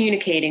are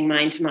communicating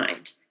mind to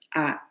mind.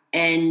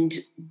 And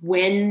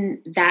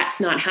when that's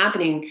not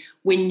happening,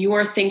 when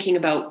you're thinking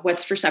about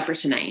what's for supper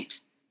tonight,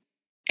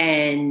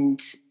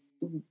 and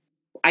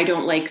I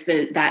don't like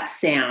that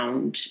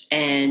sound,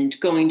 and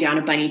going down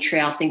a bunny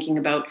trail thinking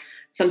about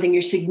something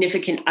your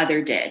significant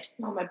other did.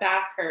 Oh, my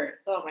back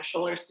hurts. Oh, my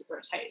shoulder's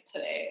super tight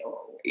today.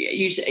 Oh.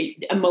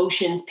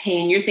 Emotions,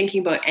 pain, you're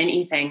thinking about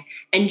anything,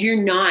 and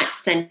you're not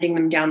sending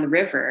them down the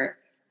river,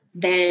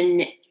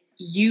 then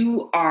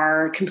you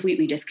are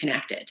completely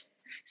disconnected.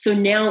 So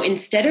now,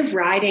 instead of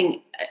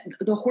riding,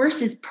 the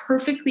horse is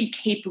perfectly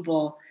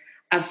capable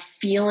of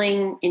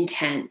feeling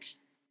intent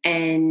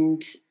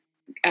and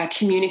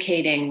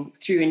communicating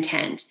through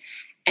intent.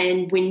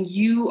 And when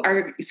you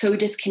are so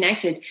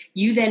disconnected,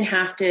 you then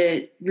have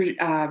to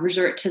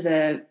resort to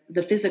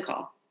the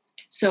physical.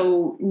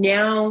 So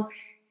now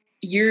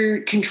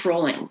you're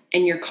controlling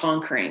and you're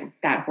conquering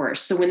that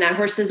horse. So when that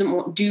horse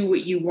doesn't do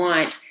what you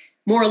want,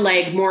 more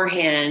leg, more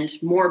hand,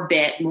 more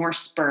bit, more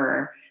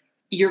spur,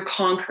 you're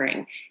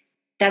conquering.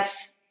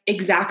 That's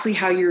exactly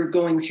how you're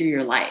going through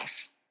your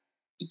life.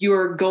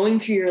 You're going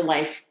through your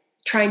life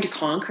trying to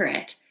conquer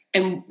it.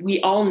 And we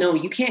all know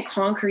you can't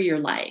conquer your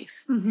life.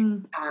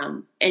 And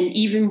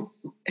even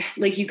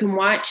like you can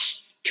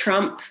watch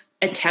Trump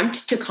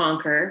attempt to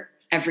conquer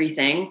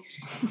everything.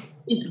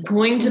 It's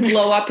going to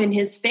blow up in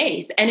his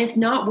face, and it's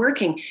not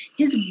working.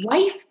 His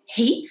wife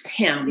hates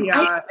him.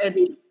 Yeah, I don't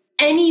think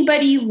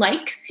anybody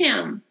likes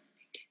him.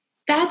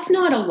 That's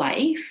not a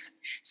life.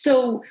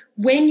 So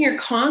when you're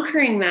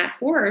conquering that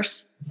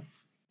horse,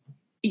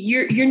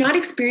 you're not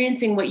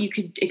experiencing what you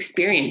could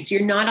experience.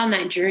 You're not on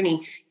that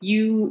journey.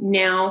 You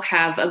now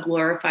have a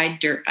glorified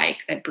dirt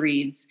bike that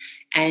breathes,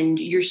 and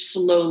you're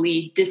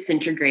slowly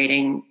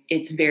disintegrating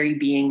its very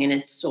being and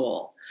its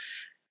soul.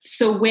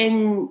 So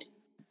when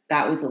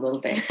that was a little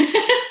bit,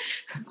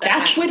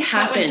 that's what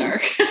happens.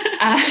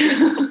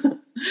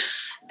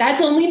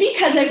 That's only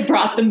because I've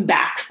brought them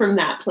back from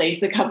that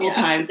place a couple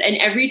times. And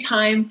every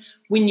time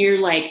when you're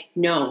like,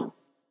 no,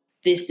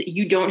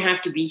 you don't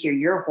have to be here.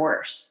 You're a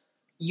horse.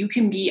 You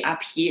can be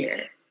up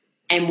here.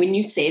 And when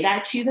you say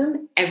that to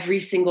them, every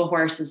single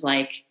horse is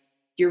like,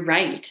 you're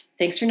right.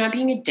 Thanks for not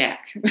being a dick.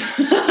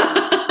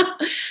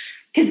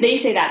 Because they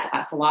say that to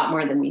us a lot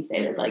more than we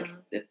say that. Like,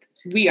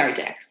 We are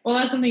dicks. Well,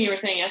 that's something you were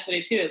saying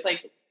yesterday too. It's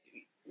like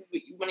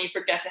when you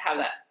forget to have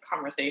that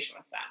conversation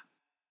with them.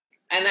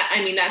 And that,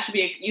 I mean, that should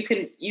be, you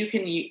can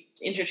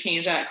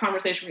interchange that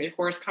conversation with your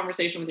horse,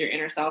 conversation with your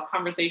inner self,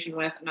 conversation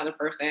with another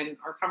person,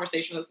 or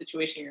conversation with a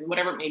situation you're in,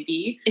 whatever it may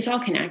be. It's all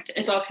connected.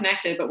 It's all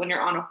connected. But when you're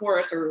on a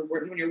horse, or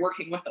when you're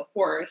working with a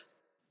horse,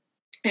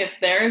 if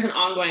there is an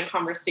ongoing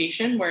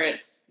conversation where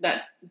it's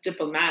that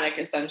diplomatic,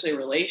 essentially,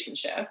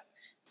 relationship,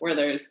 where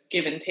there's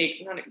give and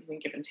take, not even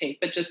give and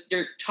take, but just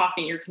you're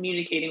talking, you're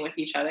communicating with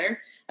each other.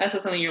 That's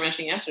just something you were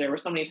mentioning yesterday, where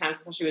so many times,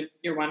 especially with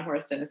your one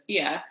horse,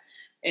 Dynastia,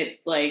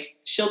 it's like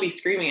she'll be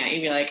screaming at you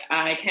and be like,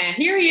 I can't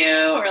hear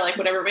you, or like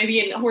whatever.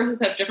 Maybe, and horses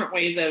have different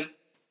ways of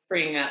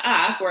bringing that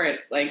up, where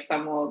it's like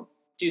some will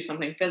do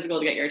something physical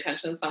to get your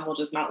attention, some will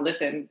just not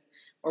listen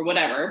or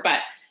whatever. But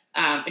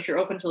if you're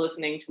open to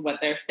listening to what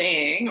they're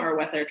saying or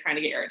what they're trying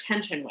to get your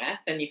attention with,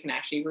 then you can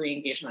actually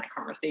re-engage in that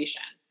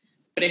conversation.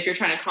 But if you're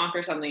trying to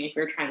conquer something, if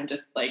you're trying to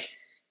just like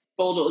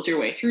bulldoze your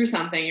way through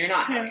something, you're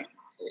not having a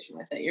conversation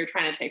with it. You're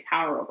trying to take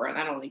power over it. And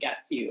that only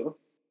gets you,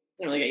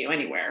 doesn't really get you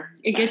anywhere.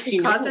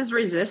 It causes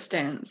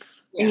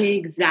resistance. Yeah.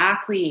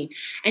 Exactly.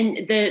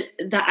 And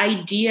the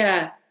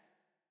idea,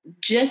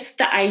 just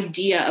the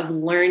idea of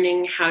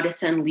learning how to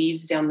send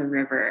leaves down the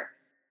river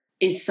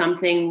is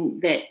something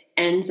that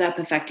ends up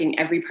affecting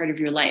every part of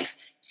your life.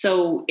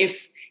 So if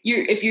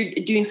you're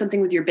doing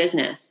something with your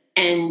business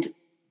and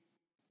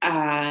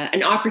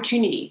an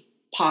opportunity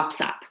pops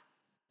up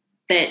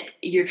that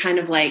you're kind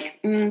of like,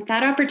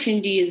 that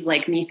opportunity is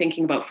like me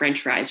thinking about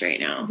French fries right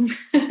now.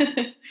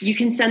 You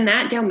can send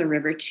that down the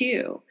river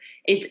too.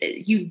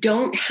 You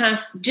don't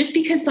have, just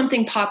because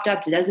something popped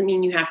up doesn't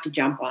mean you have to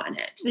jump on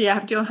it. Yeah,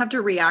 you don't have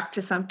to react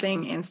to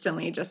something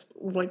instantly, just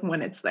like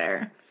when it's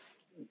there.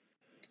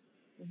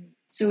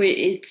 So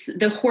it's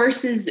the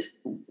horses,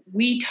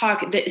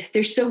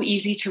 they're so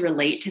easy to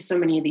relate to so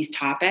many of these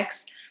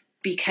topics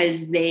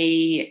because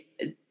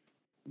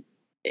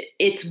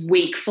it's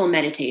wakeful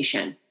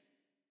meditation.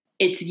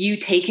 It's you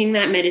taking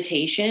that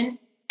meditation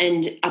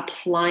and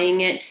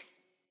applying it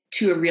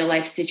to a real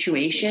life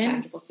situation, a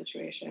tangible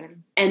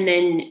situation, and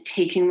then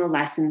taking the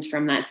lessons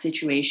from that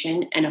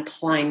situation and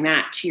applying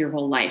that to your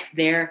whole life.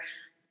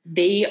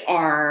 They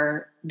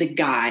are the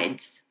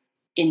guides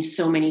in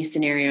so many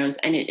scenarios.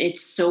 And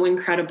it's so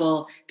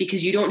incredible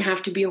because you don't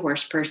have to be a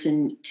horse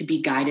person to be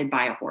guided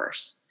by a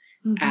horse.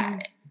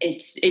 Mm-hmm.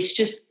 It's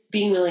just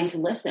being willing to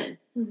listen.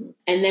 Mm-hmm.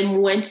 And then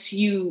once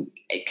you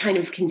kind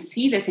of can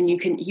see this and you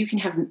can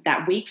have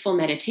that wakeful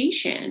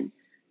meditation,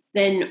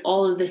 then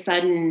all of a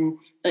sudden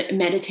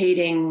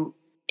meditating,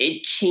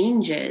 it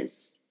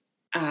changes.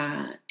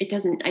 It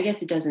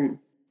doesn't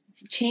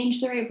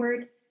change the right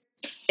word.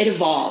 It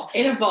evolves.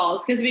 It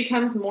evolves because it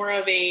becomes more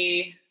of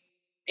a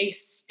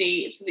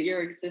state that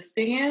you're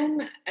existing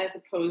in as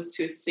opposed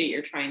to a state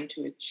you're trying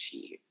to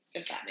achieve,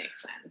 if that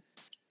makes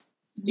sense.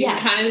 You can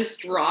kind of just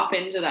drop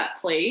into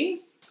that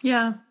place.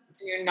 Yeah.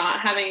 So you're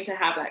not having to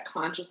have that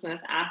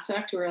consciousness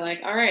aspect where like,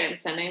 all right, I'm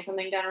sending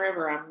something down a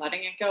river, I'm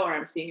letting it go, or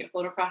I'm seeing it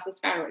float across the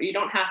sky. You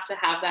don't have to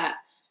have that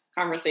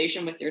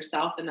conversation with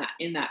yourself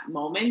in that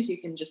moment. You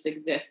can just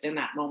exist in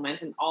that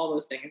moment, and all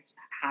those things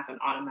happen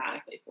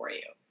automatically for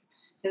you.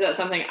 Is that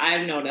something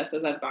I've noticed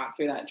as I've gone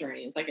through that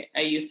journey? It's like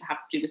I used to have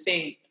to do the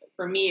same.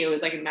 For me, it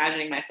was like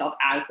imagining myself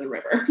as the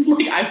river.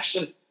 Like I was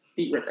just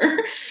the river,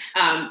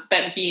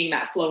 but being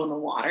that flow in the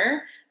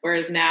water.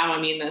 Whereas now, I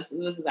mean, this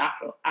is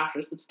after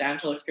a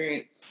substantial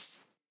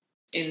experience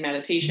in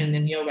meditation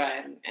and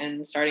yoga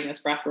and starting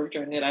this breathwork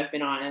journey that I've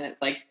been on. And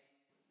it's like,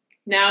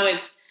 now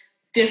it's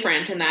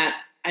different in that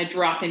I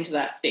drop into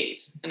that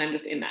state and I'm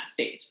just in that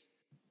state.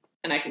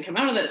 And I can come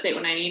out of that state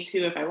when I need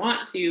to, if I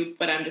want to,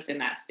 but I'm just in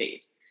that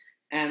state.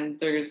 And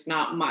there's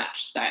not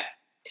much that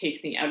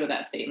takes me out of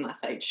that state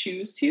unless I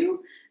choose to,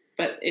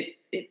 but it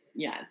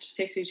just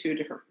takes you to a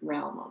different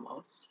realm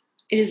almost.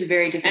 It is a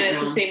very different realm.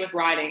 And it's the same with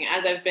riding.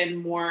 As I've been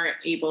more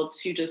able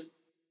to just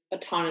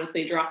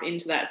autonomously drop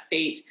into that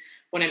state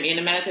when I'm in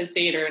a meditative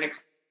state or in a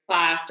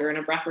class or in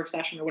a breathwork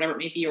session or whatever it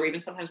may be, or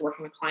even sometimes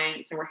working with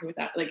clients and working with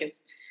that, like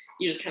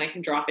you just kind of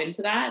can drop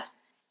into that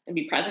and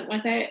be present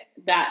with it.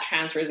 That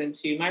transfers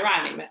into my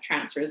riding, that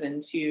transfers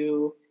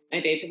into my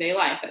day-to-day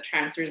life, that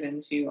transfers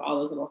into all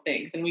those little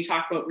things. And we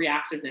talk about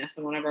reactiveness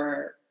in one of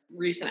our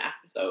recent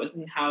episodes,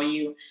 and how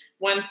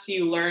once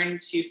you learn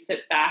to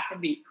sit back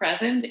and be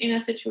present in a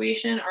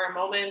situation or a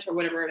moment or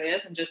whatever it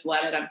is, and just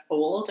let it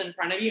unfold in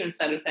front of you,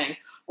 instead of saying,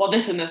 well,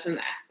 this and this and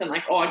this, and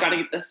like, oh, I got to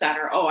get this said,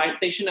 or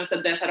they shouldn't have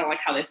said this, I don't like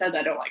how they said that,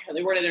 I don't like how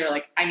they worded it, or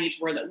like, I need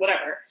to word that,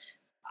 whatever.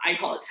 I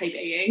call it type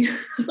A-ing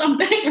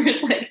something, where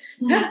it's like,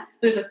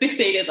 there's a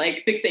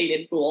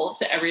fixated goal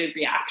to every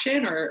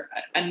reaction, or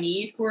a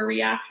need for a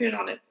reaction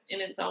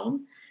in its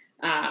own.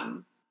 I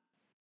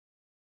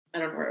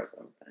don't know where I was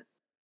going with that,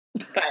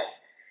 but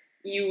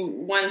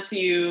once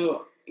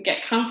you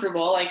get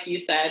comfortable, like you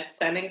said,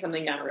 sending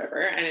something down a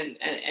river, and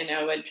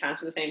I would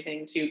transfer the same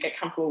thing to get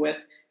comfortable with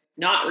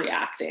not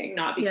reacting,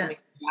 not becoming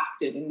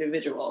a reactive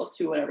individual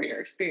to whatever you're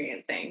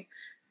experiencing.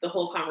 The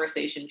whole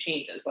conversation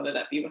changes, whether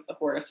that be with the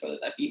horse, whether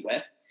that be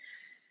with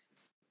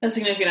a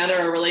significant other,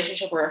 or a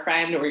relationship, or a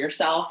friend, or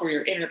yourself, or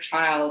your inner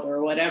child,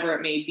 or whatever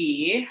it may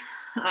be,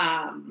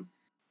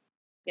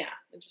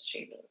 it just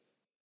changes.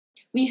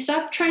 When you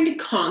stop trying to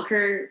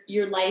conquer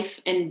your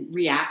life and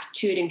react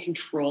to it and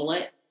control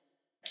it,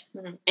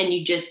 and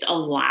you just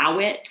allow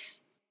it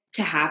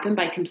to happen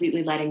by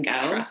completely letting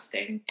go,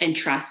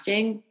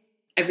 trusting,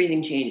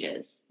 everything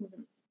changes.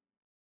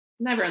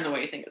 Never in the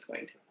way you think it's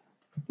going to.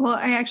 Well,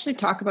 I actually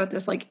talk about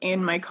this like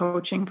in my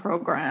coaching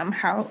program,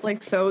 how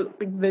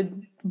the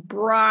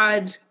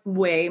broad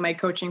way my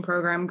coaching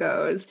program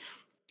goes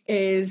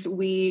is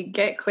we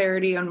get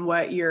clarity on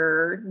what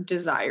your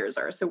desires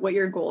are. So what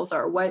your goals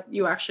are, what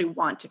you actually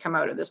want to come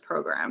out of this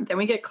program. Then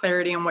we get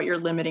clarity on what your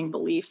limiting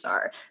beliefs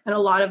are. And a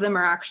lot of them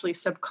are actually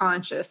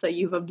subconscious that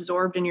you've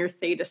absorbed in your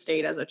theta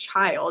state as a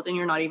child, and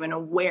you're not even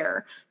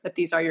aware that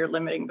these are your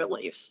limiting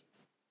beliefs.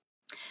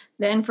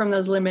 Then from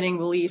those limiting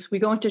beliefs, we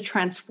go into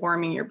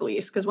transforming your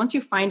beliefs, because once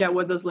you find out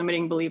what those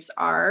limiting beliefs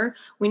are,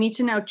 we need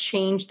to now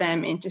change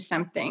them into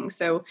something.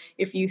 So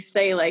if you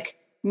say like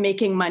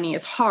making money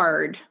is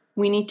hard,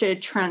 we need to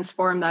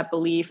transform that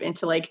belief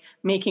into like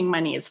making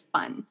money is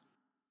fun,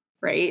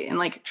 right? And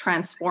like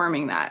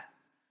transforming that.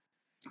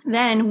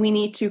 Then we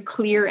need to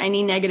clear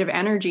any negative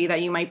energy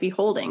that you might be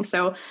holding.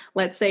 So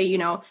let's say,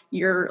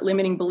 your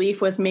limiting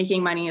belief was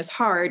making money is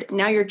hard.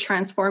 Now you're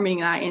transforming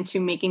that into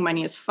making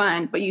money is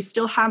fun, but you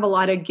still have a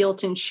lot of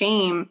guilt and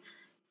shame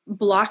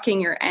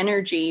blocking your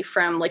energy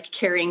from like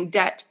carrying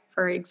debt,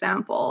 for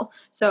example.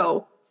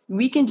 So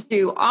we can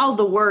do all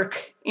the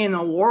work in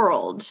the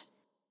world,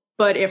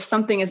 but if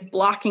something is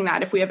blocking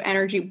that, if we have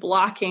energy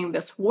blocking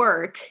this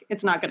work,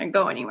 it's not going to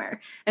go anywhere.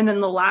 And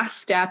then the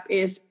last step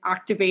is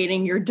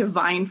activating your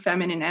divine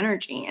feminine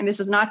energy. And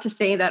this is not to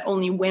say that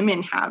only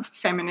women have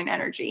feminine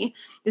energy.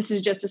 This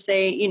is just to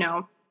say,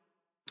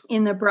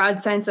 in the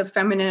broad sense of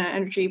feminine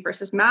energy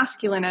versus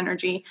masculine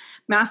energy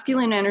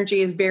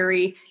is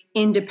very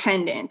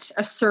independent,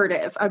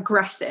 assertive,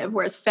 aggressive,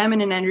 whereas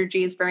feminine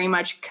energy is very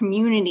much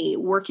community,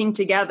 working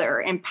together,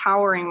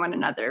 empowering one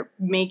another,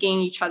 making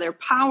each other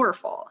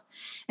powerful.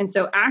 And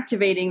so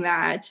activating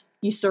that,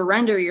 you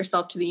surrender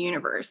yourself to the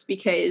universe,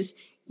 because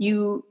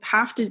you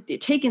have to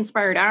take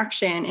inspired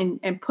action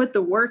and put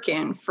the work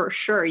in for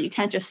sure. You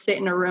can't just sit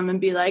in a room and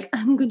be like,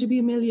 I'm going to be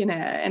a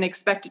millionaire and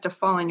expect it to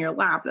fall in your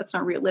lap. That's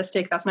not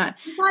realistic. That's not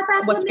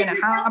what's going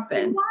to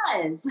happen.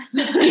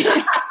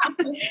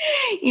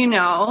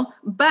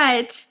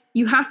 But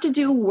you have to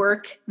do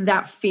work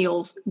that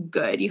feels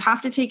good. You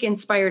have to take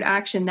inspired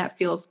action that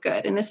feels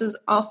good. And this is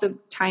also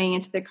tying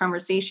into the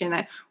conversation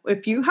that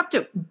if you have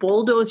to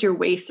bulldoze your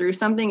way through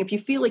something, if you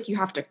feel like you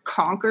have to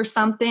conquer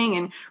something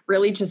and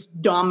really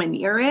just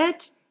domineer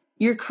it,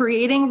 you're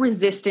creating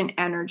resistant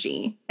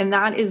energy. And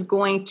that is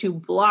going to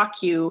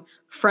block you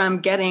from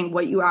getting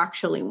what you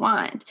actually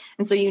want.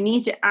 And so you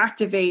need to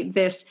activate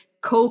this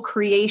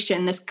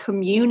co-creation, this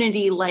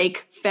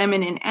community-like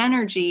feminine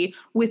energy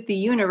with the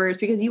universe,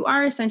 because you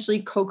are essentially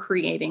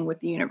co-creating with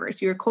the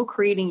universe. You're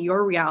co-creating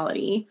your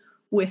reality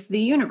with the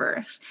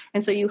universe.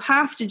 And so you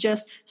have to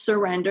just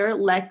surrender,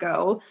 let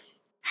go,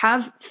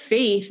 have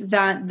faith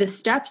that the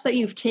steps that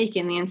you've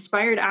taken, the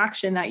inspired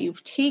action that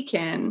you've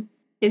taken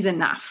is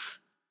enough.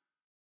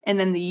 And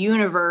then the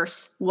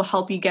universe will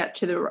help you get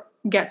to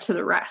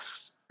the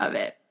rest of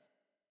it.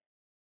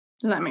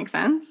 Does that make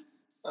sense?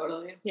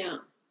 Totally. Yeah.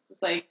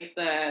 It's like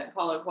the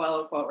Paulo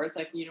Coelho quote where it's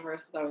like the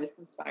universe is always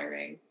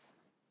conspiring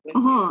with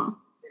your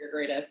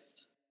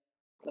greatest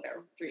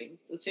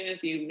dreams. As soon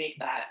as you make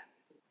that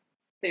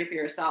clear for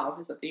yourself,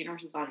 is that the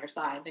universe is on your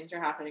side. Things are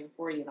happening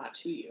for you, not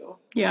to you.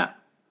 Yeah.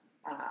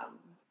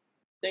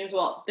 That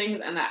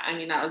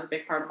was a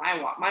big part of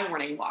my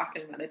morning walk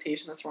and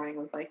meditation this morning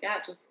was like,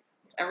 just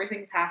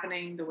everything's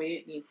happening the way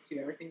it needs to.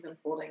 Everything's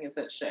unfolding as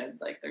it should.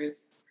 Like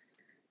there's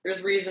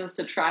reasons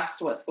to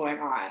trust what's going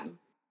on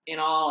in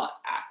all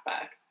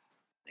aspects.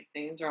 Like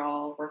things are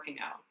all working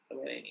out the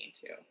way they need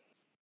to.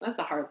 That's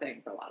a hard thing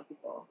for a lot of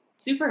people.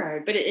 Super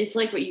hard. But it's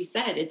like what you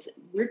said.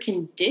 We're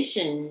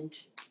conditioned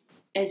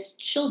as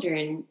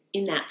children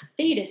in that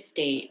theta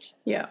state.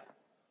 Yeah.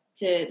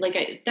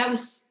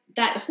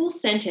 That whole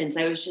sentence,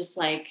 I was just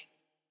like,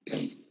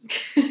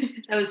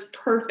 that was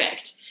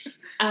perfect.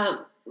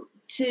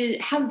 To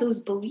have those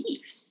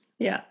beliefs.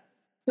 Yeah.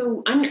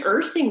 So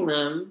unearthing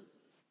them,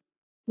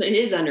 it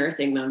is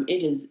unearthing them.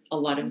 It is a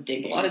lot of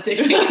digging.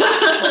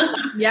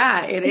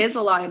 Yeah, it is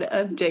a lot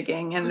of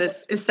digging. And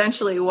that's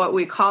essentially what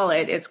we call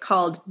it. It's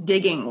called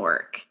digging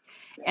work.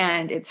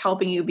 And it's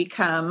helping you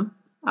become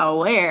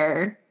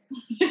aware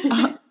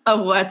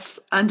of what's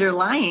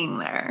underlying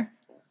there.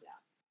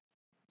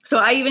 So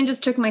I even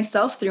just took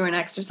myself through an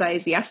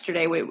exercise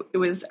yesterday. It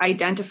was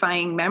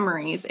identifying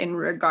memories in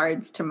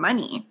regards to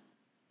money.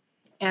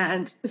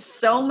 And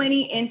so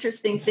many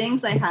interesting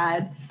things I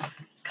had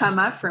come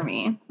up for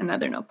me.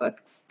 Another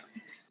notebook.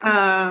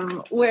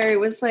 Where it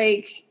was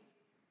like,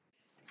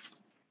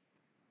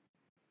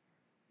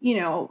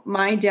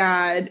 my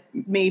dad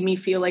made me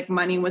feel like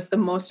money was the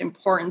most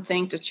important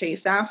thing to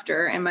chase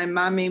after. And my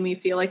mom made me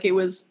feel like it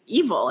was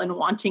evil and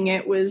wanting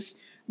it was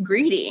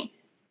greedy.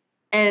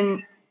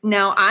 And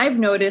now I've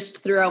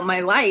noticed throughout my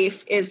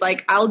life is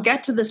like, I'll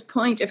get to this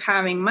point of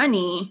having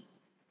money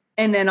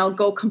and then I'll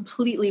go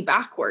completely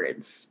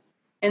backwards.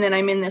 And then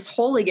I'm in this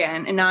hole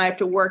again. And now I have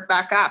to work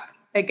back up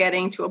at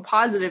getting to a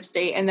positive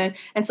state.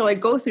 And so I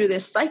go through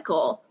this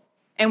cycle.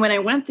 And when I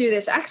went through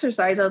this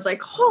exercise, I was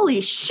like, holy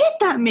shit,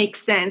 that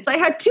makes sense. I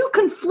had two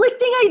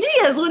conflicting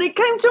ideas when it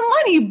came to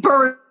money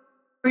buried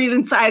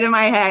inside of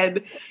my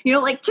head. You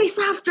know, like chase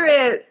after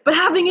it, but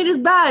having it is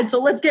bad. So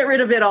let's get rid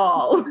of it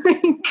all.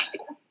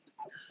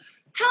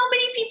 How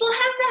many people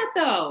have that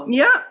though?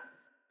 Yeah.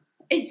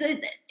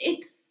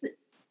 It's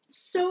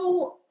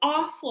so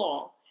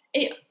awful.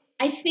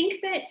 I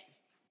think that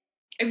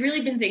I've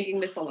really been thinking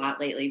this a lot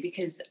lately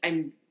because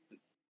I've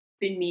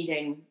been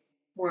meeting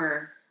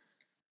more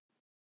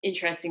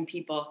interesting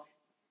people.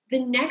 The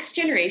next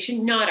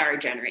generation, not our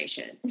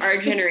generation. Our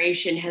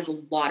generation has a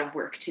lot of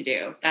work to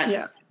do.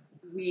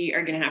 We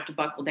are going to have to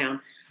buckle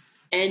down.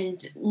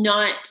 And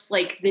not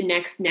like the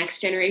next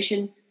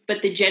generation,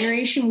 but the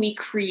generation we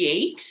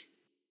create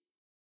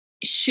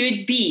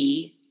should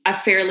be a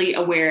fairly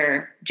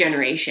aware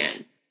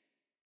generation.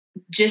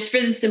 Just for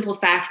the simple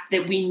fact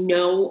that we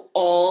know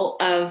all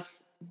of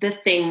the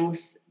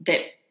things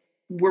that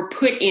were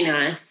put in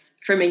us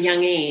from a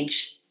young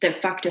age that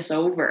fucked us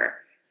over.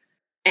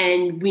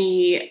 And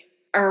we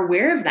are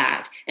aware of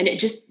that. And it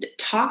just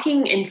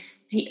talking and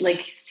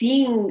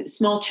seeing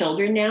small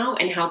children now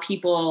and how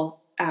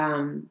people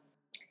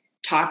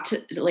talk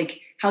to,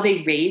 like how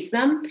they raise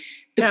them.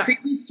 The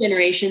previous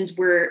generations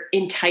were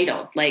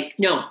entitled. Like,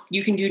 no,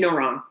 you can do no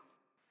wrong.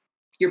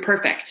 You're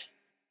perfect.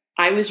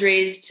 I was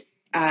raised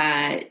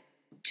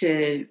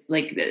to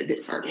like the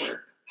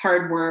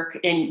hard work,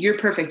 and you're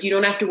perfect. You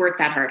don't have to work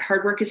that hard.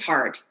 Hard work is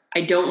hard.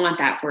 I don't want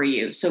that for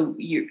you. So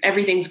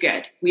everything's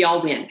good. We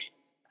all win.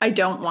 I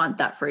don't want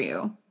that for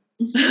you.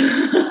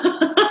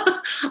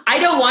 I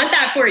don't want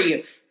that for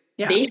you.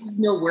 Yeah. They have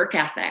no work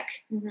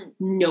ethic. Mm-hmm.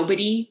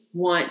 Nobody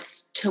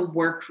wants to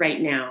work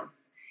right now,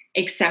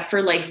 except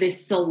for like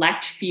this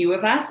select few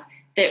of us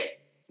that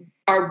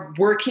are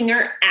working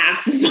our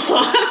asses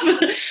off,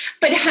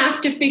 but have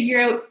to figure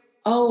out,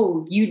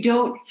 oh, you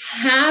don't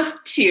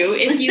have to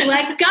if you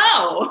let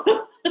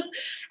go.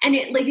 And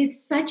it's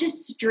such a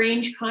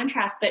strange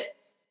contrast, but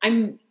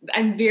I'm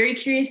very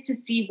curious to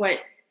see what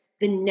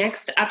the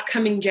next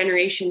upcoming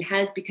generation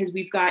has, because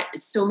we've got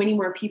so many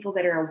more people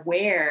that are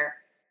aware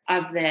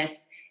of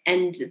this,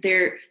 and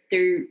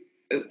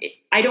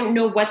I don't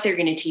know what they're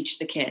going to teach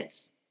the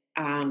kids.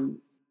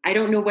 I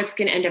don't know what's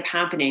going to end up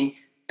happening,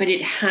 but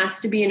it has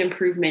to be an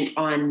improvement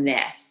on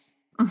this.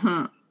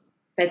 Mm-hmm.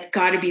 That's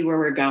got to be where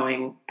we're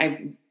going.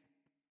 I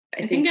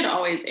think it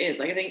always is.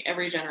 Like, I think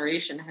every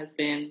generation has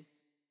been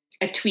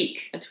a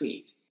tweak.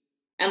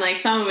 And like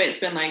some of it's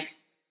been like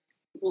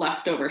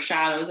leftover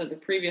shadows of the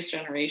previous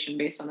generation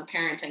based on the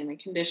parenting and the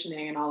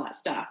conditioning and all that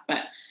stuff.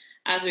 But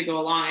as we go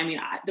along, I mean,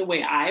 the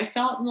way I've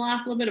felt in the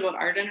last little bit about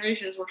our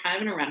generation is we're kind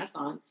of in a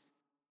renaissance.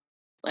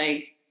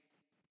 Like,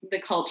 the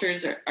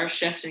cultures are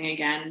shifting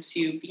again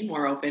to be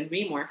more open,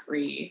 be more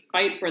free,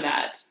 fight for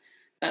that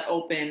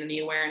open and the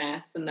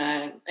awareness and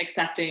the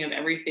accepting of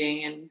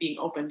everything and being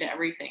open to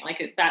everything.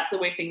 Like, that's the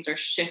way things are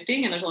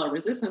shifting, and there's a lot of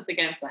resistance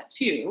against that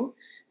too.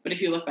 But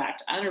if you look back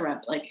to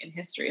other, like in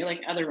history,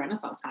 like other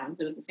Renaissance times,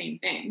 it was the same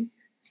thing.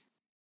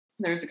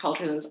 There was a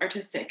culture that was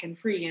artistic and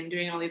free and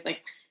doing all these like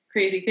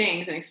crazy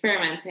things and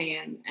experimenting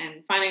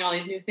and finding all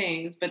these new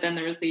things. But then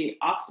there was the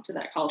opposite to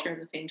that culture in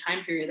the same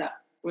time period that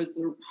was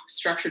the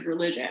structured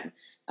religion.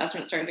 That's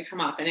when it started to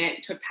come up, and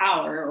it took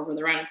power over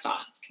the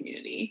Renaissance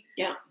community.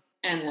 Yeah.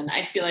 And then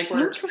I feel like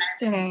we're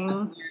interesting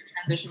a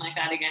transition like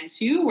that again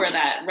too, where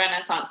that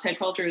Renaissance type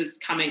culture is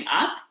coming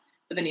up,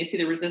 but then you see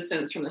the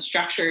resistance from the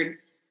structured,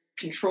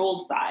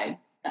 controlled side,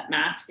 that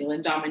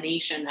masculine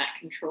domination, that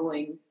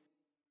controlling,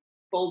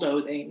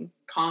 bulldozing,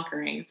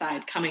 conquering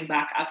side coming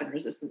back up in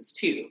resistance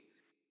too.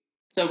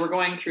 So we're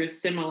going through a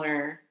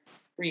similar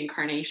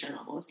reincarnation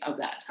almost of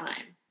that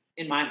time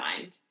in my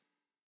mind.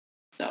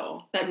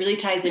 So that really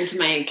ties into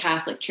my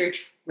Catholic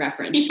Church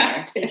reference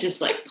there. It's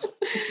just like,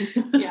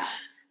 yeah.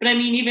 But I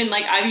mean, even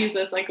like I've used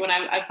this, like when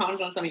I've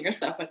commented on some of your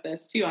stuff with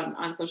this too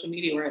on social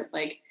media, where it's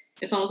like,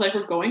 it's almost like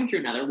we're going through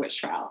another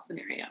witch trial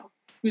scenario.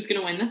 Who's going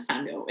to win this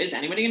time? Is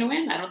anybody going to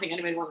win? I don't think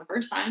anybody won the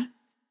first time.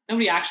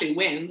 Nobody actually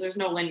wins. There's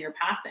no linear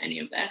path to any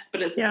of this,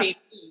 but it's the same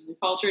thing. The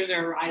cultures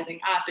are rising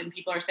up and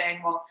people are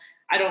saying, well,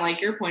 I don't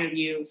like your point of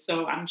view,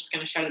 so I'm just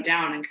going to shut it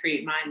down and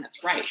create mine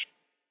that's right.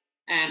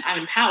 And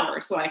I'm in power,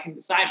 so I can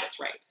decide what's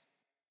right.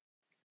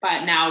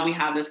 But now we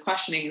have this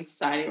questioning in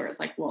society where it's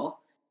like, well,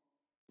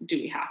 do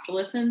we have to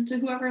listen to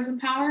whoever is in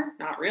power?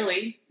 Not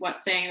really.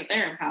 What's saying that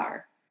they're in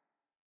power?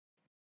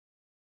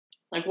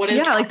 Like, what is...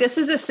 Yeah, like this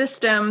is a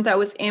system that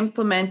was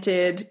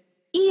implemented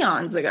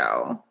eons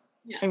ago.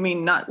 Yeah. I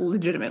mean, not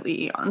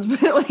legitimately eons,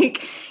 but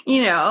like,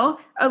 you know,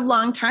 a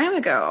long time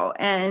ago.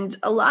 And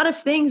a lot of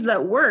things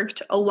that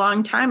worked a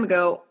long time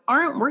ago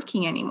aren't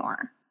working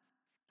anymore.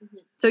 Mm-hmm.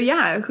 So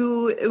yeah,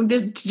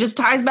 this just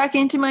ties back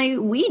into my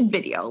weed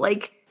video.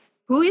 Like,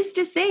 who is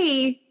to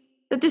say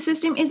that the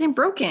system isn't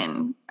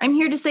broken? I'm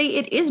here to say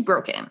it is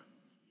broken.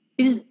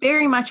 It is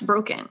very much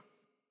broken.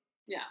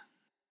 Yeah.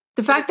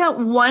 The fact that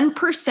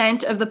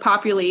 1% of the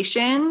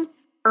population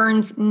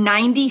earns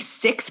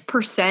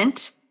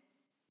 96%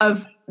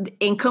 of the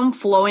income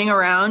flowing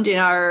around in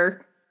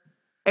our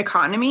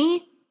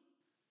economy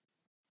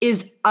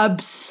is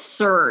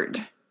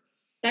absurd.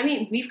 I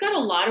mean, we've got a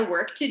lot of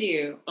work to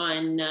do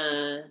on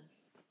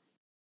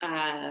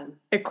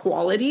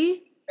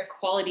Equality,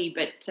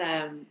 but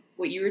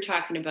what you were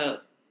talking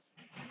about,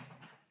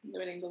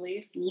 Limiting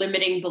beliefs.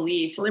 Limiting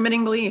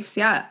beliefs,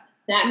 yeah.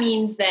 That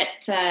means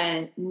that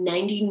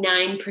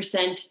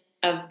 99%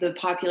 of the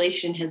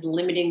population has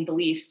limiting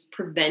beliefs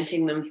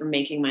preventing them from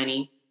making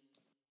money.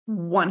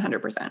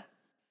 100%.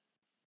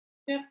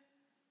 Yeah.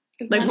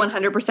 Like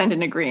 100%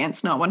 in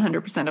agreement, not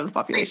 100% of the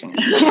population.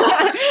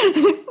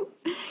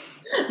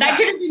 That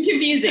could have been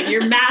confusing.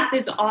 Your math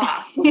is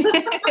off.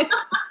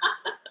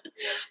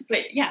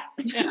 But yeah.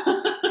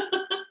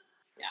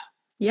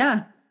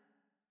 Yeah.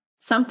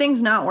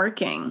 Something's not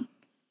working.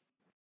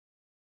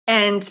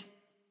 And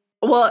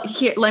well,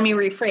 here, let me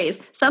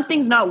rephrase.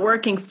 Something's not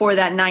working for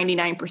that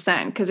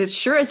 99% because it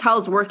sure as hell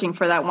is working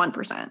for that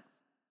 1%.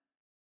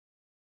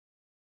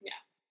 Yeah.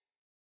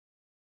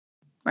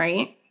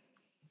 Right?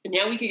 And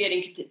now we could get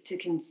into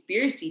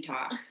conspiracy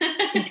talks. We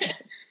have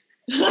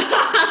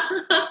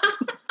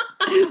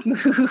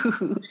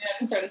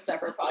to start a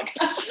separate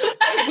podcast.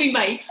 We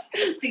might.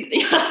 We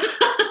could come up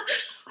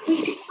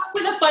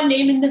with a fun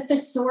name in the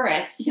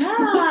thesaurus.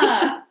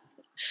 Yeah.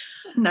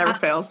 Never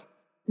fails.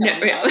 No.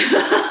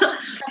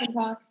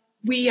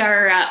 We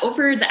are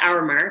over the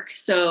hour mark,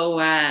 so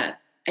I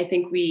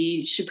think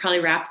we should probably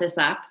wrap this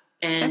up.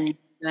 And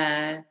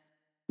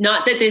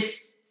not that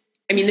this,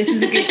 I mean, this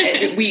is a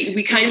good,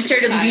 we kind of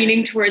started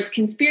leaning towards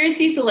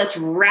conspiracy, so let's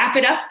wrap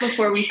it up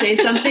before we say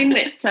something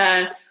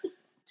that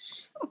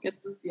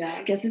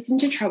gets us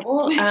into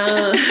trouble.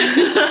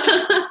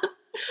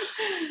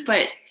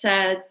 But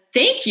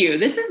thank you.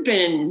 This has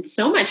been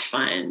so much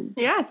fun.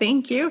 Yeah,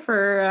 thank you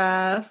for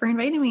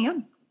inviting me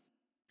on.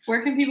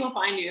 Where can people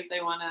find you if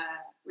they want to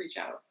reach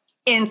out?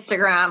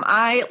 Instagram.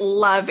 I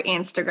love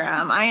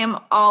Instagram. I am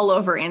all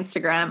over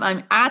Instagram.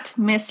 I'm at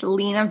Miss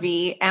Lena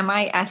V,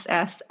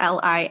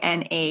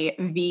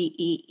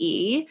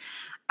 MissLinaVee.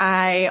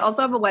 I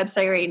also have a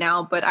website right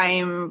now, but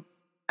I'm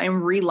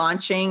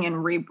relaunching and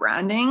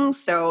rebranding.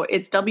 So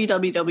it's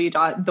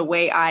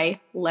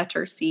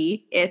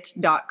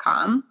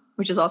www.thewayit.com,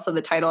 which is also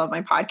the title of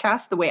my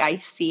podcast, The Way I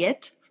See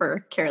It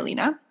for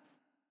Carolina.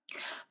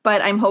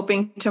 But I'm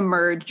hoping to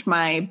merge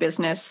my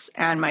business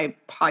and my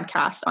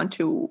podcast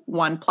onto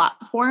one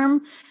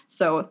platform.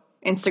 So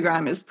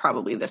Instagram is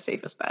probably the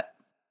safest bet.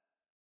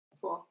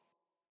 Cool.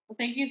 Well,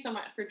 thank you so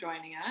much for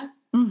joining us.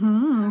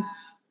 Mm-hmm.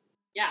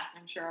 Yeah,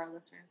 I'm sure our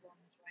listeners will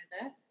enjoy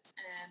this.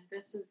 And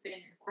this has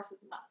been Your Course Is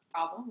Not the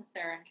Problem with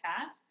Sarah and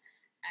Kat.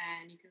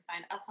 And you can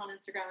find us on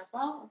Instagram as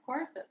well, of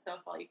course, at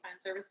Southwell Equine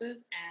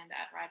Services and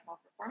at Rideball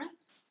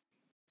Performance.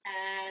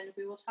 And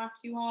we will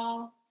talk to you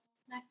all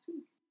next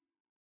week.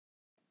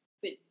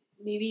 But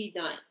maybe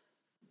not.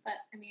 But,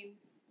 I mean,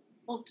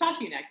 we'll talk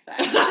to you next time.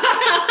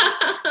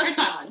 Our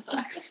timeline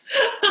sucks.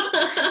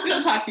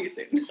 We'll talk to you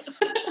soon.